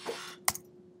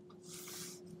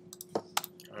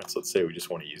 Alright, so let's say we just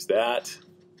want to use that.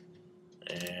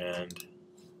 And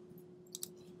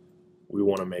we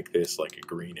want to make this like a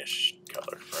greenish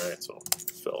color, right? So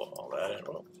fill all that in.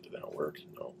 Well, did that work?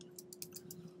 No.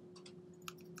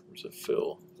 Where's a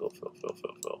fill?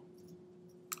 Fill.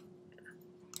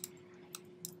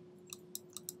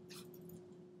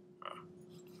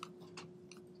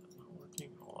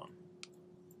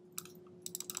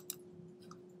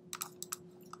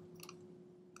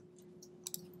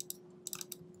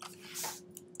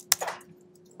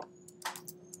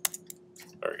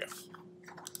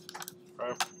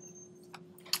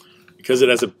 because it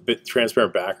has a bit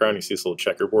transparent background, you see this little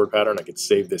checkerboard pattern, I could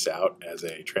save this out as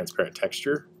a transparent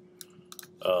texture.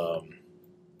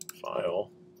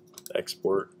 File,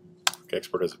 export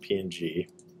as a PNG.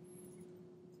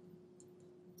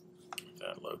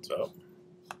 That loads up.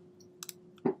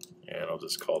 And I'll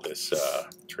just call this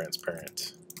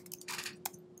transparent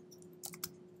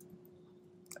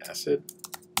acid.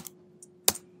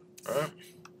 All right.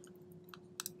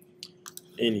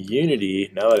 In Unity,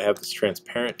 now that I have this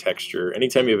transparent texture,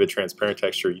 anytime you have a transparent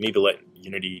texture, you need to let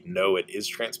Unity know it is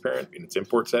transparent in its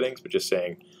import settings, but just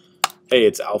saying, hey,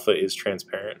 its alpha is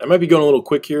transparent. I might be going a little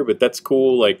quick here, but that's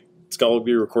cool. Like, it's going to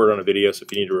be recorded on a video, so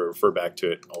if you need to refer back to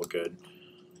it, all good.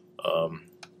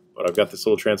 But I've got this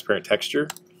little transparent texture.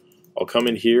 I'll come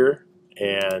in here,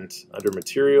 and under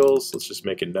materials, let's just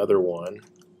make another one.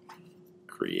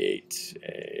 Create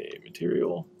a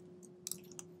material.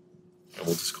 And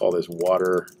we'll just call this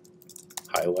water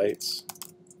highlights,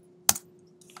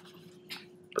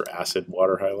 or acid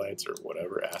water highlights, or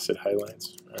whatever, acid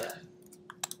highlights. Right.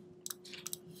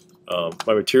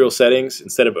 My material settings,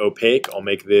 instead of opaque, I'll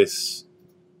make this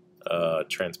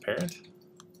transparent.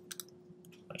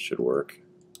 That should work.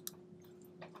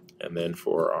 And then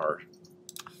for our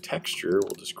texture,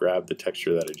 we'll just grab the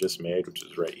texture that I just made, which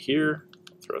is right here,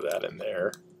 throw that in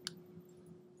there.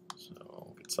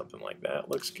 Something like that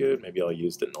looks good. Maybe I'll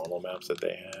use the normal maps that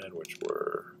they had, which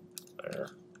were there.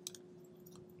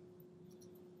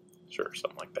 Sure,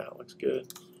 something like that looks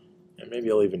good. And maybe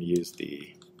I'll even use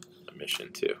the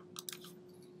emission too.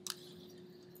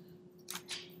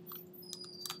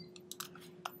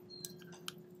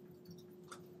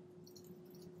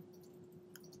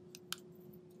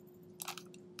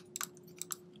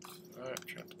 All right,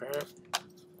 transparent.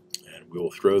 And we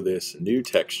will throw this new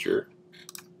texture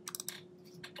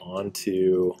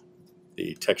onto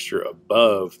the texture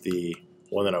above the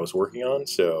one that I was working on.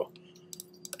 So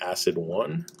acid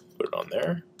 1, put it on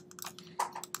there.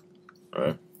 All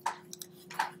right.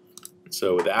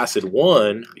 So with acid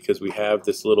 1, because we have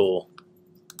this little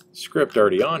script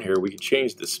already on here, we can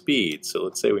change the speed. So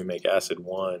let's say we make acid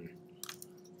 1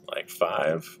 like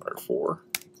 5 or 4.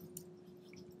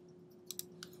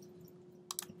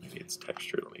 Maybe it's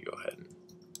texture. Let me go ahead and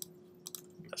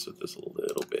mess with this a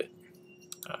little bit.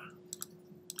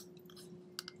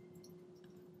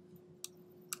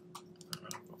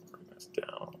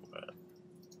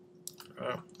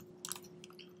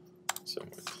 So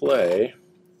when we play,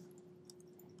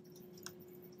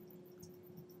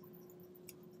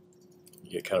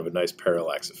 you get kind of a nice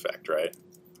parallax effect, right?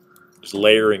 Just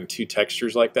layering two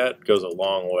textures like that goes a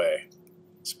long way,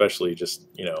 especially just,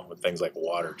 you know, with things like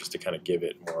water, just to kind of give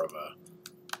it more of a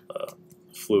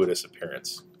fluidous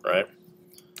appearance, right?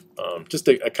 Just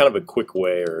a kind of a quick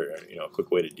way, or a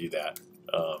quick way to do that.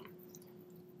 All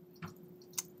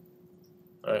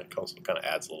right, also kind of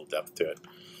adds a little depth to it.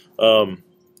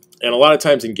 And a lot of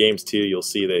times in games too, you'll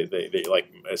see they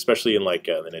like, especially in like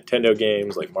the Nintendo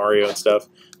games like Mario and stuff,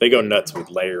 they go nuts with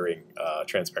layering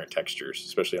transparent textures,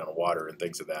 especially on water and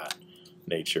things of that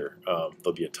nature.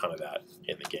 There'll be a ton of that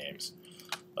in the games.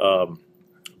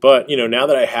 But now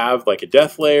that I have like a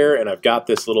depth layer and I've got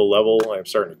this little level, I'm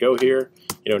starting to go here.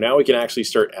 Now we can actually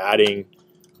start adding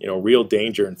real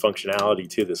danger and functionality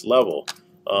to this level.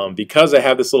 Because I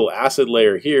have this little acid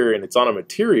layer here and it's on a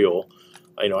material,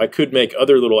 I could make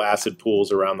other little acid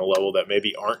pools around the level that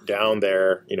maybe aren't down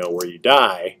there, where you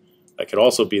die. That could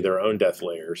also be their own death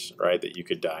layers, right, that you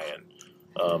could die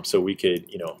in. So we could,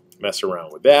 mess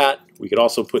around with that. We could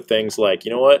also put things like,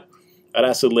 that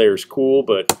acid layer is cool,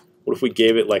 but what if we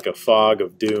gave it like a fog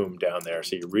of doom down there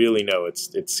so you really know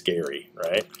it's scary,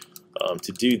 right?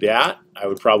 To do that, I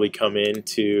would probably come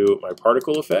into my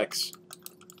particle effects,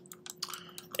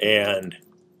 and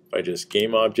if I just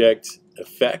game object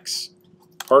effects,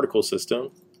 particle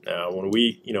system. Now, when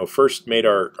we first made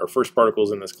our first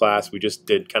particles in this class, we just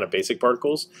did kind of basic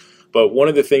particles. But one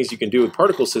of the things you can do with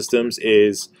particle systems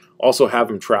is also have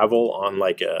them travel on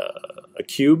like a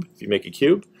cube, if you make a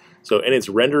cube. So in its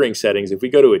rendering settings, if we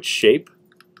go to its shape,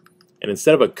 and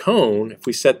instead of a cone, if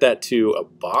we set that to a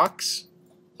box,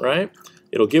 right,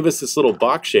 it'll give us this little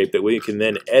box shape that we can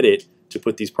then edit to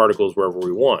put these particles wherever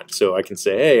we want. So I can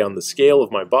say, hey, on the scale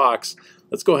of my box,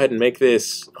 let's go ahead and make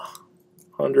this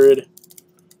 100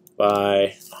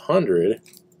 by 100.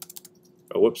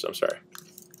 Oh, whoops, I'm sorry.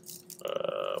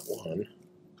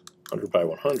 100 by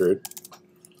 100.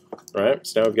 Right,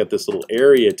 so now we've got this little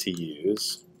area to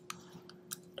use.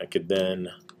 I could then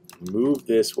move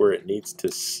this where it needs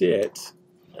to sit.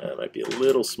 It might be a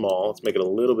little small. Let's make it a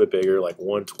little bit bigger, like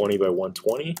 120 by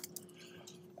 120.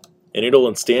 And it'll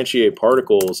instantiate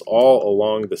particles all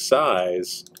along the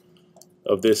size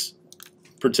of this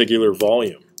particular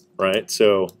volume, right?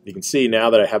 So you can see now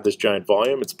that I have this giant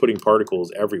volume, it's putting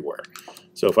particles everywhere.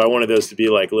 So if I wanted those to be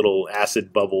like little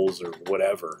acid bubbles or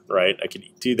whatever, right, I could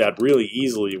do that really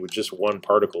easily with just one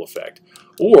particle effect.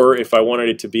 Or if I wanted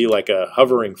it to be like a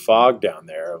hovering fog down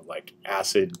there, like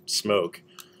acid smoke,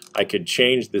 I could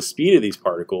change the speed of these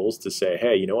particles to say,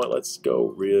 hey, you know what, let's go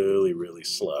really, really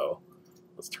slow.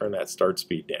 Let's turn that start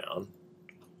speed down,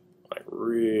 like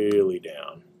really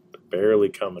down, but barely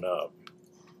coming up.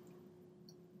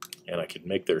 And I could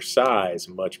make their size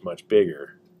much, much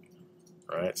bigger.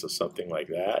 Right, so something like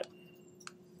that.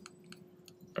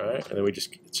 Right, and then it's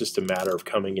just a matter of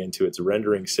coming into its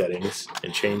rendering settings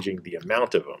and changing the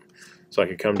amount of them. So I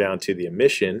could come down to the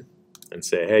emission and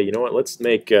say, hey, you know what, let's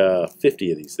make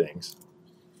 50 of these things.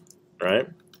 Right,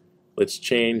 let's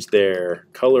change their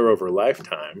color over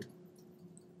lifetime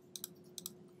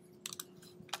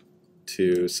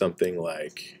to something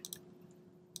like,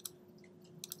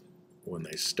 when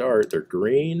they start, they're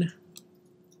green.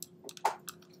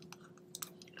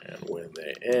 And when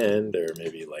they end, they're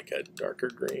maybe like a darker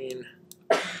green.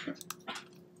 But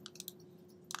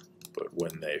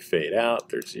when they fade out,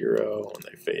 they're 0. When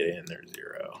they fade in, they're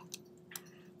 0.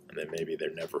 And then maybe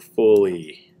they're never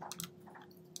fully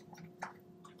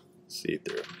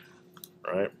see-through,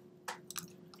 right?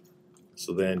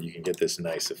 So then you can get this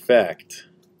nice effect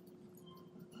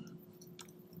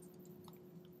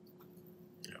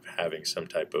of having some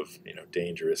type of,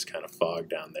 dangerous kind of fog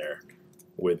down there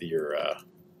with your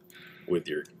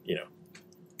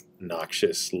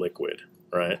noxious liquid,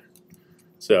 right?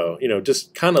 So,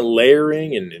 just kind of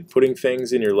layering and putting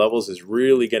things in your levels is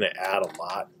really going to add a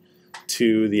lot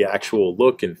to the actual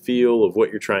look and feel of what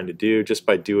you're trying to do, just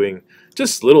by doing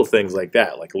just little things like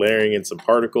that, like layering in some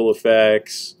particle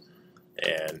effects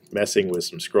and messing with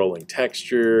some scrolling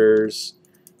textures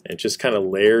and just kind of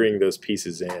layering those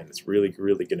pieces in. It's really,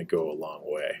 really going to go a long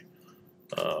way.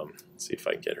 Let's see if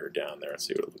I can get her down there and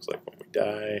see what it looks like when we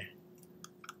die.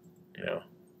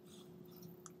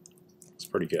 It's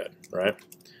pretty good, right?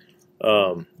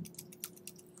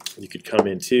 You could come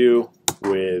in too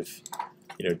with,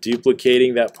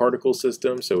 duplicating that particle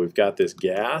system. So we've got this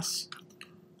gas,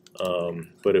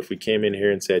 but if we came in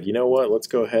here and said, you know what, let's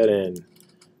go ahead and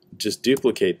just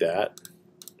duplicate that.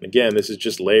 Again, this is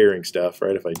just layering stuff,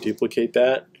 right? If I duplicate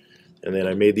that, and then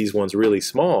I made these ones really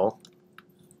small,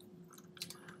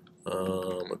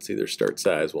 let's see, their start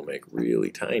size will make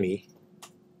really tiny.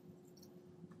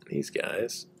 These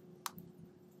guys,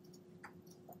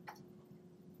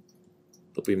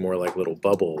 they'll be more like little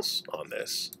bubbles on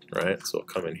this, right? So I'll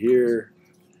come in here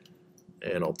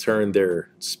and I'll turn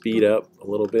their speed up a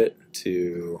little bit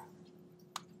to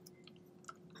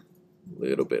a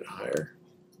little bit higher.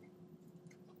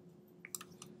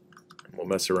 And we'll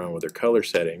mess around with their color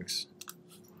settings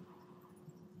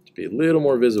to be a little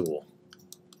more visible.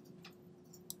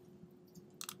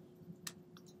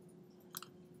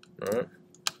 All right.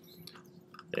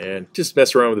 And just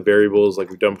mess around with the variables like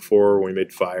we've done before when we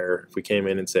made fire. If we came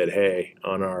in and said, hey,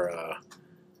 on our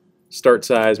start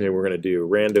size, maybe we're going to do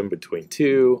random between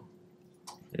 2,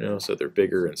 so they're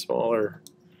bigger and smaller.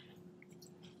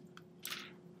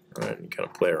 All right, and kind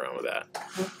of play around with that.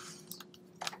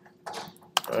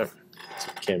 All right,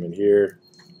 so we came in here.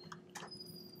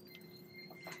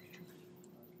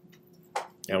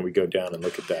 And we go down and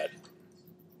look at that.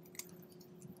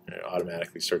 It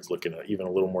automatically starts looking even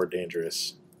a little more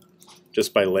dangerous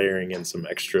just by layering in some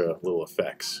extra little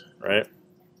effects, right?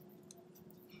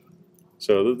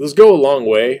 So those go a long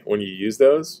way when you use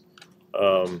those.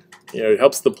 It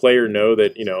helps the player know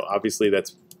that, obviously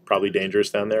that's probably dangerous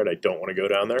down there and I don't want to go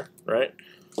down there, right?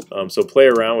 So play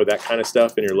around with that kind of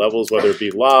stuff in your levels, whether it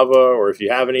be lava or if you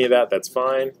have any of that, that's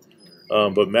fine.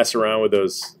 But mess around with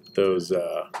those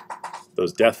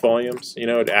death volumes.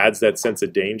 It adds that sense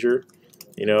of danger,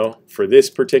 for this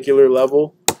particular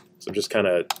level. So I'm just kind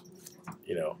of,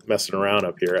 messing around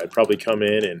up here. I'd probably come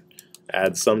in and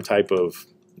add some type of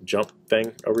jump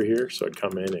thing over here. So I'd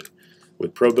come in and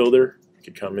with Pro Builder, I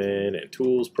could come in and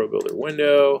Tools, Pro Builder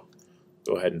window,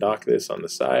 go ahead and dock this on the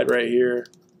side right here.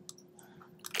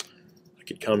 I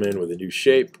could come in with a new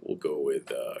shape. We'll go with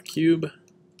cube,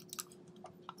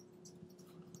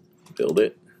 build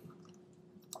it.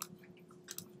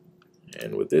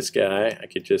 And with this guy, I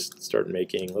could just start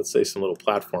making, let's say, some little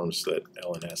platforms that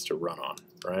Ellen has to run on,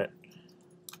 right?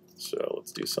 So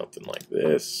let's do something like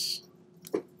this.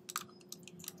 There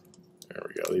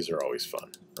we go. These are always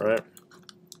fun, right?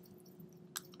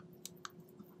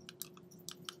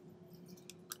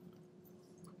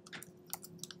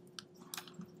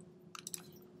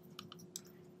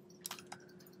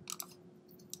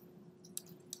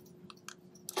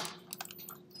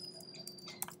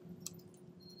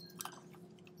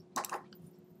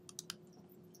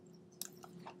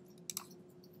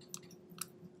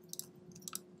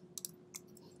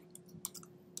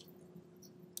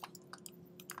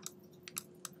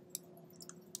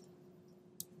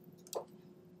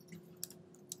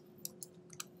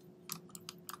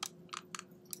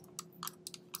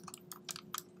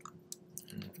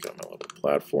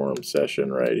 platform session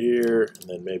right here, and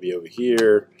then maybe over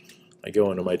here, I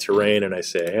go into my terrain and I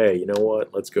say, hey, you know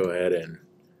what? Let's go ahead and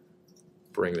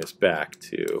bring this back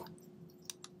to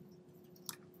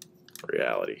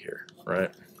reality here,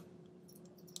 right?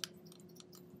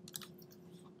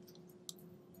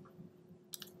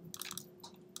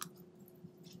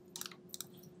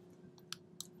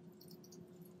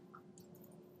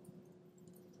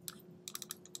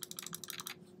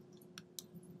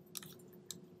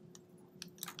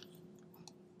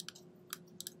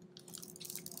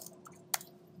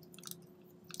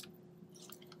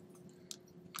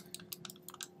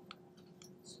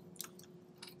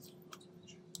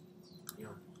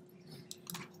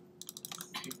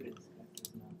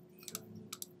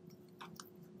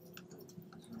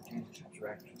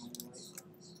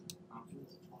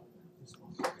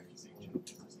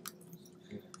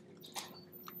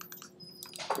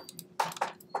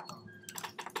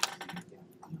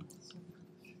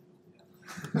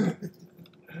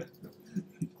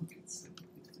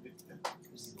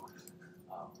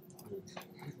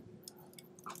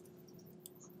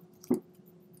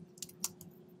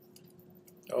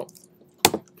 Oh,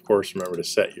 of course, remember to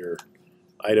set your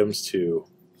items to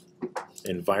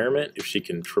environment if she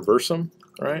can traverse them.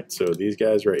 All right, so these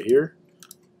guys right here,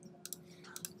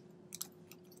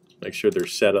 make sure they're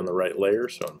set on the right layer.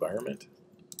 So environment,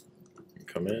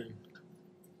 come in.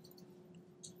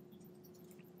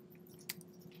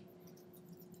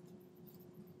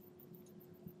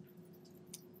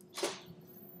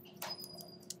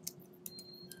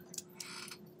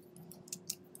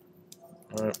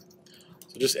 All right.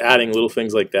 So just adding little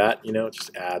things like that, you know,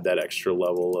 just add that extra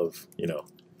level of, you know,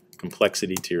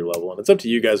 complexity to your level. And it's up to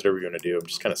you guys, whatever you're going to do. I'm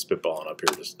just kind of spitballing up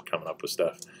here, just coming up with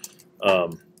stuff.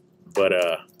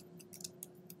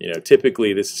 You know,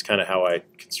 typically this is kind of how I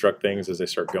construct things as I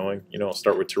start going. You know, I'll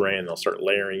start with terrain, I'll start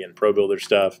layering in Pro Builder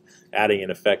stuff, adding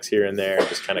in effects here and there,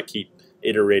 just kind of keep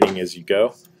iterating as you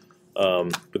go.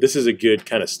 But this is a good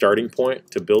kind of starting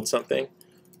point to build something.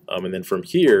 And then from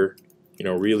here, you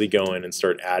know, really go in and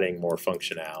start adding more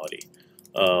functionality.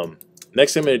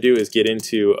 Next thing I'm going to do is get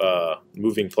into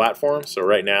moving platforms. So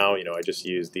right now, you know, I just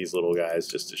use these little guys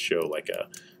just to show like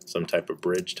some type of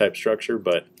bridge type structure.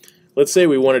 But let's say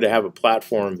we wanted to have a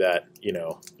platform that, you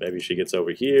know, maybe she gets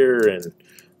over here and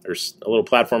there's a little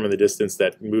platform in the distance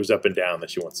that moves up and down that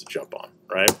she wants to jump on,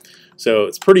 right? So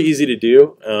it's pretty easy to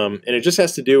do, and it just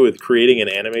has to do with creating an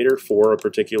animator for a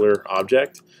particular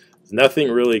object. There's nothing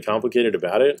really complicated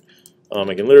about it.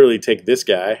 I can literally take this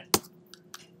guy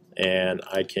and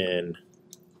I can,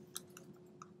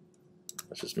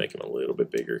 let's just make him a little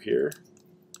bit bigger here,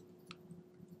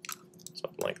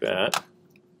 something like that.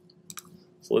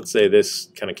 So let's say this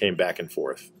kind of came back and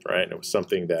forth, right? And it was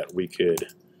something that we could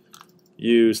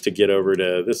use to get over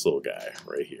to this little guy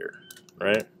right here,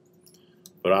 right?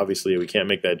 But obviously we can't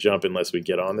make that jump unless we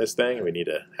get on this thing. We need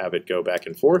to have it go back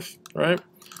and forth, right?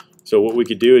 So what we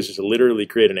could do is just literally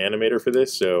create an animator for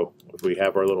this. So if we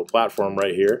have our little platform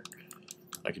right here,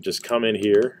 I could just come in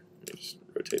here, let me just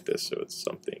rotate this so it's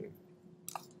something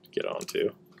to get onto.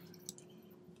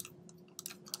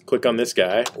 Click on this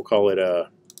guy, we'll call it I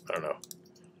don't know,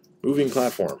 moving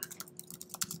platform.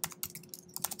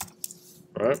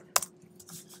 All right.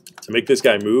 To make this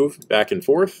guy move back and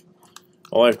forth,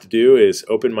 all I have to do is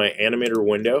open my animator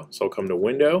window. So I'll come to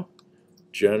Window,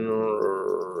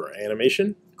 General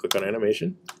Animation, click on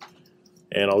Animation,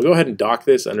 and I'll go ahead and dock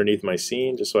this underneath my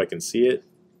scene just so I can see it.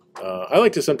 I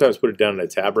like to sometimes put it down in a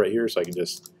tab right here so I can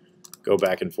just go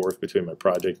back and forth between my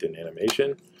project and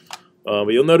animation. But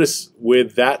you'll notice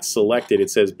with that selected, it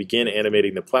says Begin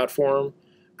Animating the Platform,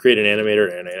 Create an Animator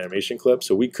and an Animation Clip.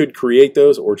 So we could create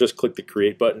those or just click the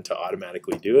Create button to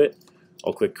automatically do it.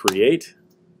 I'll click Create.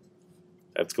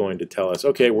 That's going to tell us,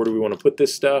 okay, where do we want to put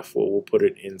this stuff? Well, we'll put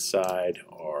it inside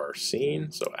our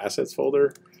scene, so Assets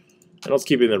folder. And I'll just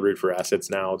keep it in the root for assets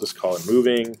now. I'll just call it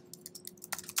Moving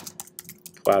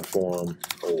Platform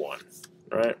 01.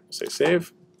 All right, say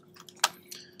Save.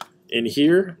 In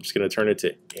here, I'm just going to turn it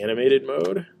to animated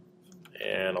mode,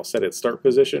 and I'll set its start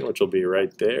position, which will be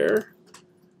right there.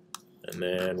 And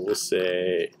then we'll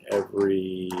say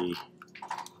every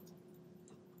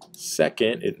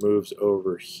second it moves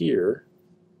over here,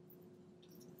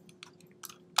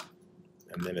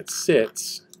 and then it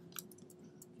sits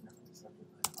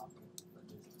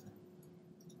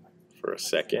for a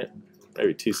second,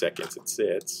 maybe 2 seconds it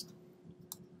sits,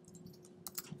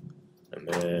 and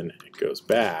then it goes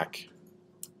back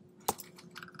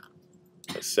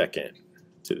a second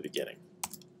to the beginning.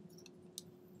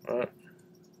 All right.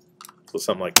 So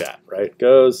something like that, right?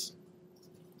 Goes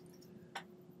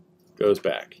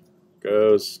back,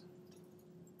 goes,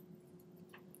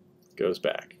 goes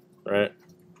back, right?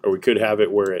 Or we could have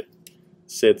it where it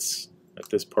sits at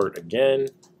this part again.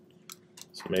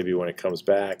 So maybe when it comes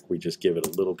back, we just give it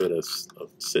a little bit of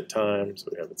sit time. So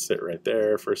we have it sit right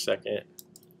there for a second.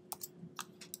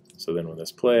 So then when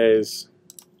this plays,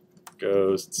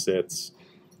 goes, sits,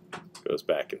 goes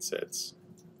back and sits,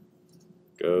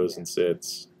 goes and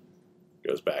sits,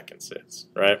 goes back and sits,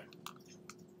 right?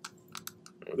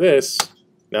 And with this,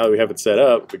 now that we have it set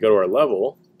up, we go to our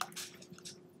level.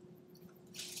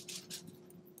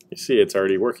 You see it's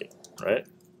already working, right?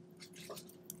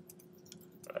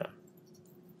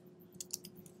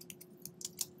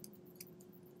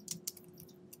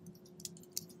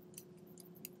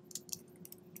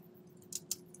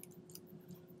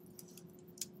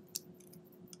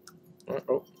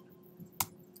 Oh,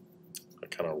 I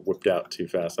kind of whipped out too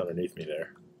fast underneath me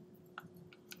there.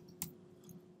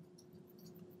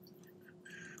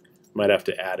 Might have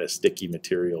to add a sticky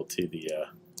material to the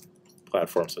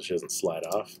platform so she doesn't slide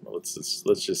off. Well, let's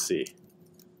just see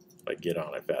if I get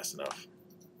on it fast enough.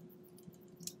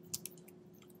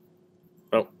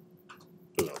 Oh,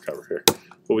 doesn't recover here.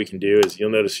 What we can do is, you'll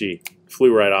notice she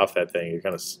flew right off that thing. It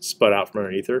kind of spun out from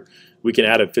underneath her. We can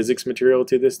add a physics material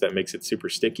to this that makes it super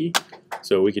sticky.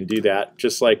 So we can do that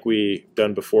just like we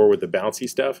done before with the bouncy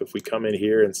stuff. If we come in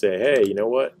here and say, hey, you know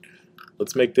what?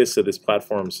 Let's make this so this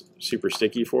platform's super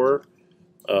sticky for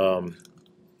her.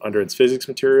 Under its physics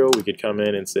material, we could come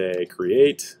in and say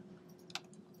create.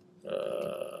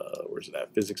 Where's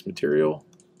that physics material?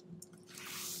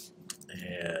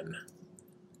 And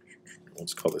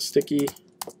let's call this sticky.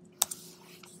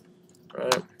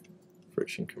 Right,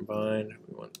 friction combined.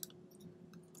 We want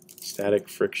static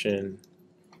friction.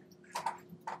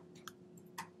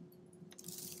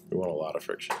 We want a lot of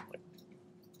friction.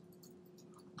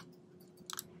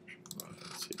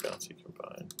 Let's see, bouncy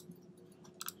combined.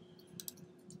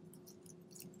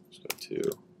 Let's go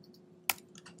to.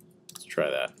 Let's try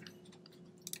that.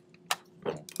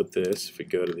 And we'll put this. If we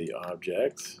go to the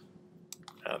object,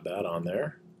 add that on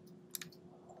there.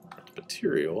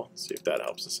 Material. See if that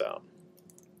helps us out.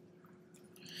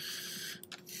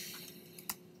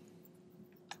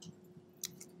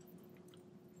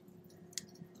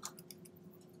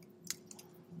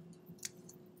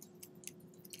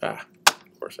 Ah,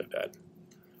 of course I died.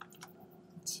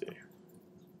 Let's see.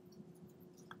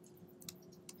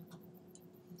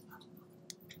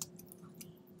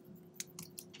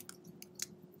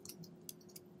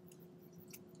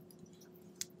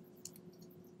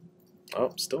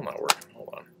 Oh, still not working.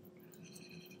 Hold on.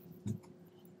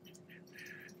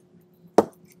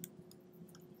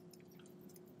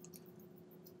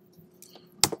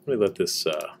 Let me let this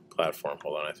platform,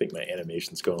 hold on. I think my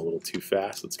animation's going a little too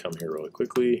fast. Let's come here really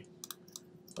quickly.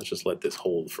 Let's just let this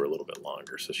hold for a little bit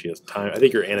longer so she has time. I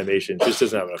think your animation just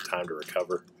doesn't have enough time to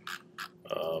recover.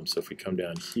 So if we come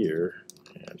down here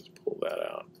and just pull that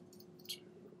out.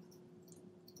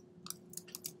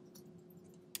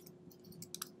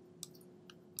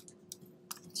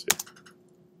 Let's see.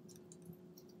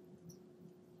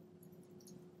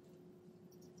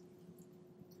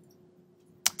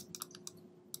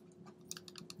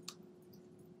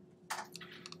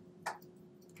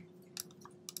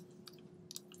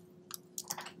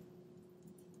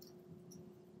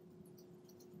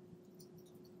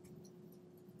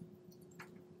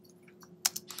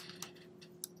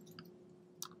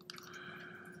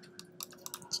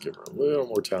 Let's give her a little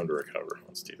more time to recover.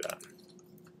 Let's do that.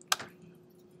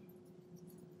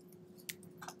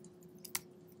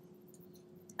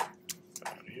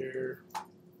 Down here.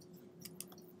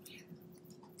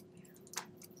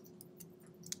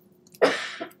 There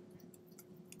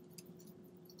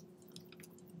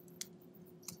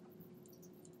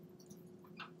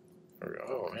we go.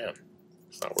 Oh man,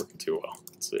 it's not working too well.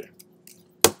 Let's see.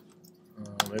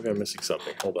 Maybe I'm missing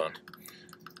something. Hold on.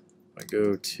 If I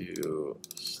go to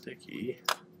sticky.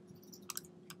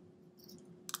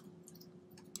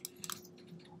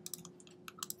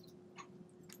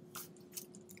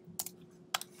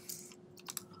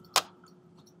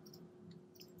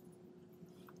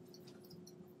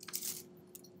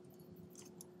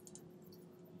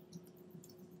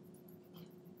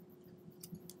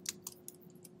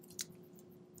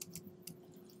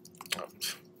 Oh,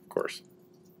 of course.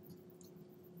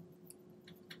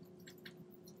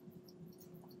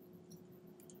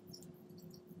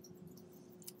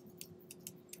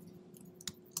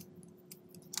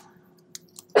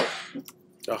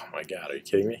 Oh my God, are you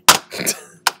kidding me?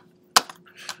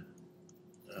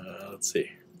 Let's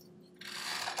see.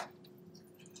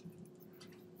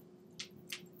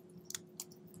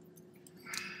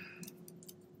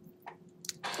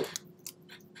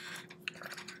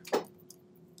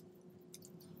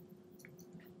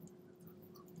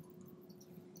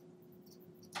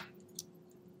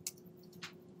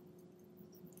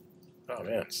 Oh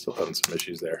man, still having some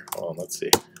issues there. Hold on, let's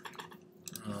see.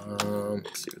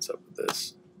 Let's see what's up with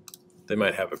this. They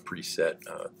might have a preset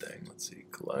thing. Let's see.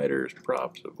 Colliders,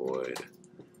 props, avoid.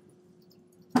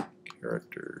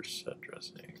 Characters, set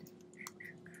dressing.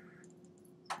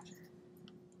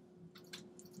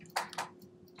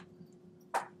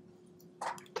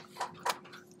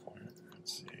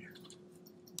 Let's see.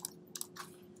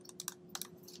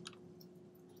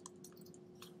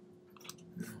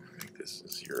 Make this a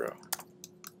 0.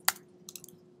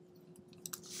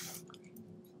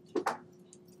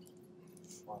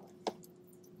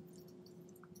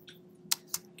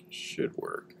 Should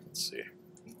work. Let's see.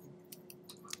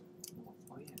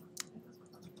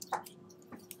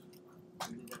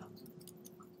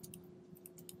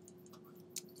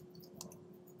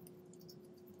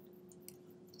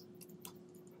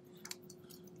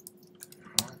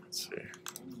 Let's see.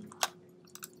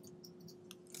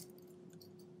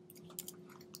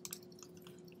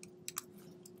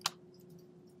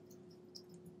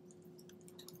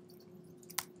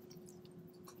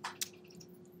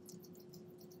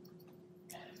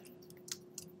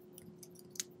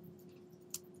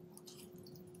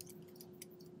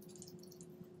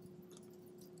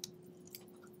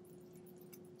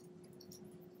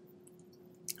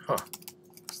 Huh.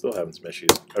 Still having some issues.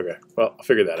 Okay. Well, I'll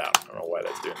figure that out. I don't know why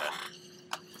that's doing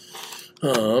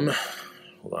that.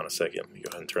 Hold on a second. Let me go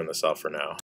ahead and turn this off for now.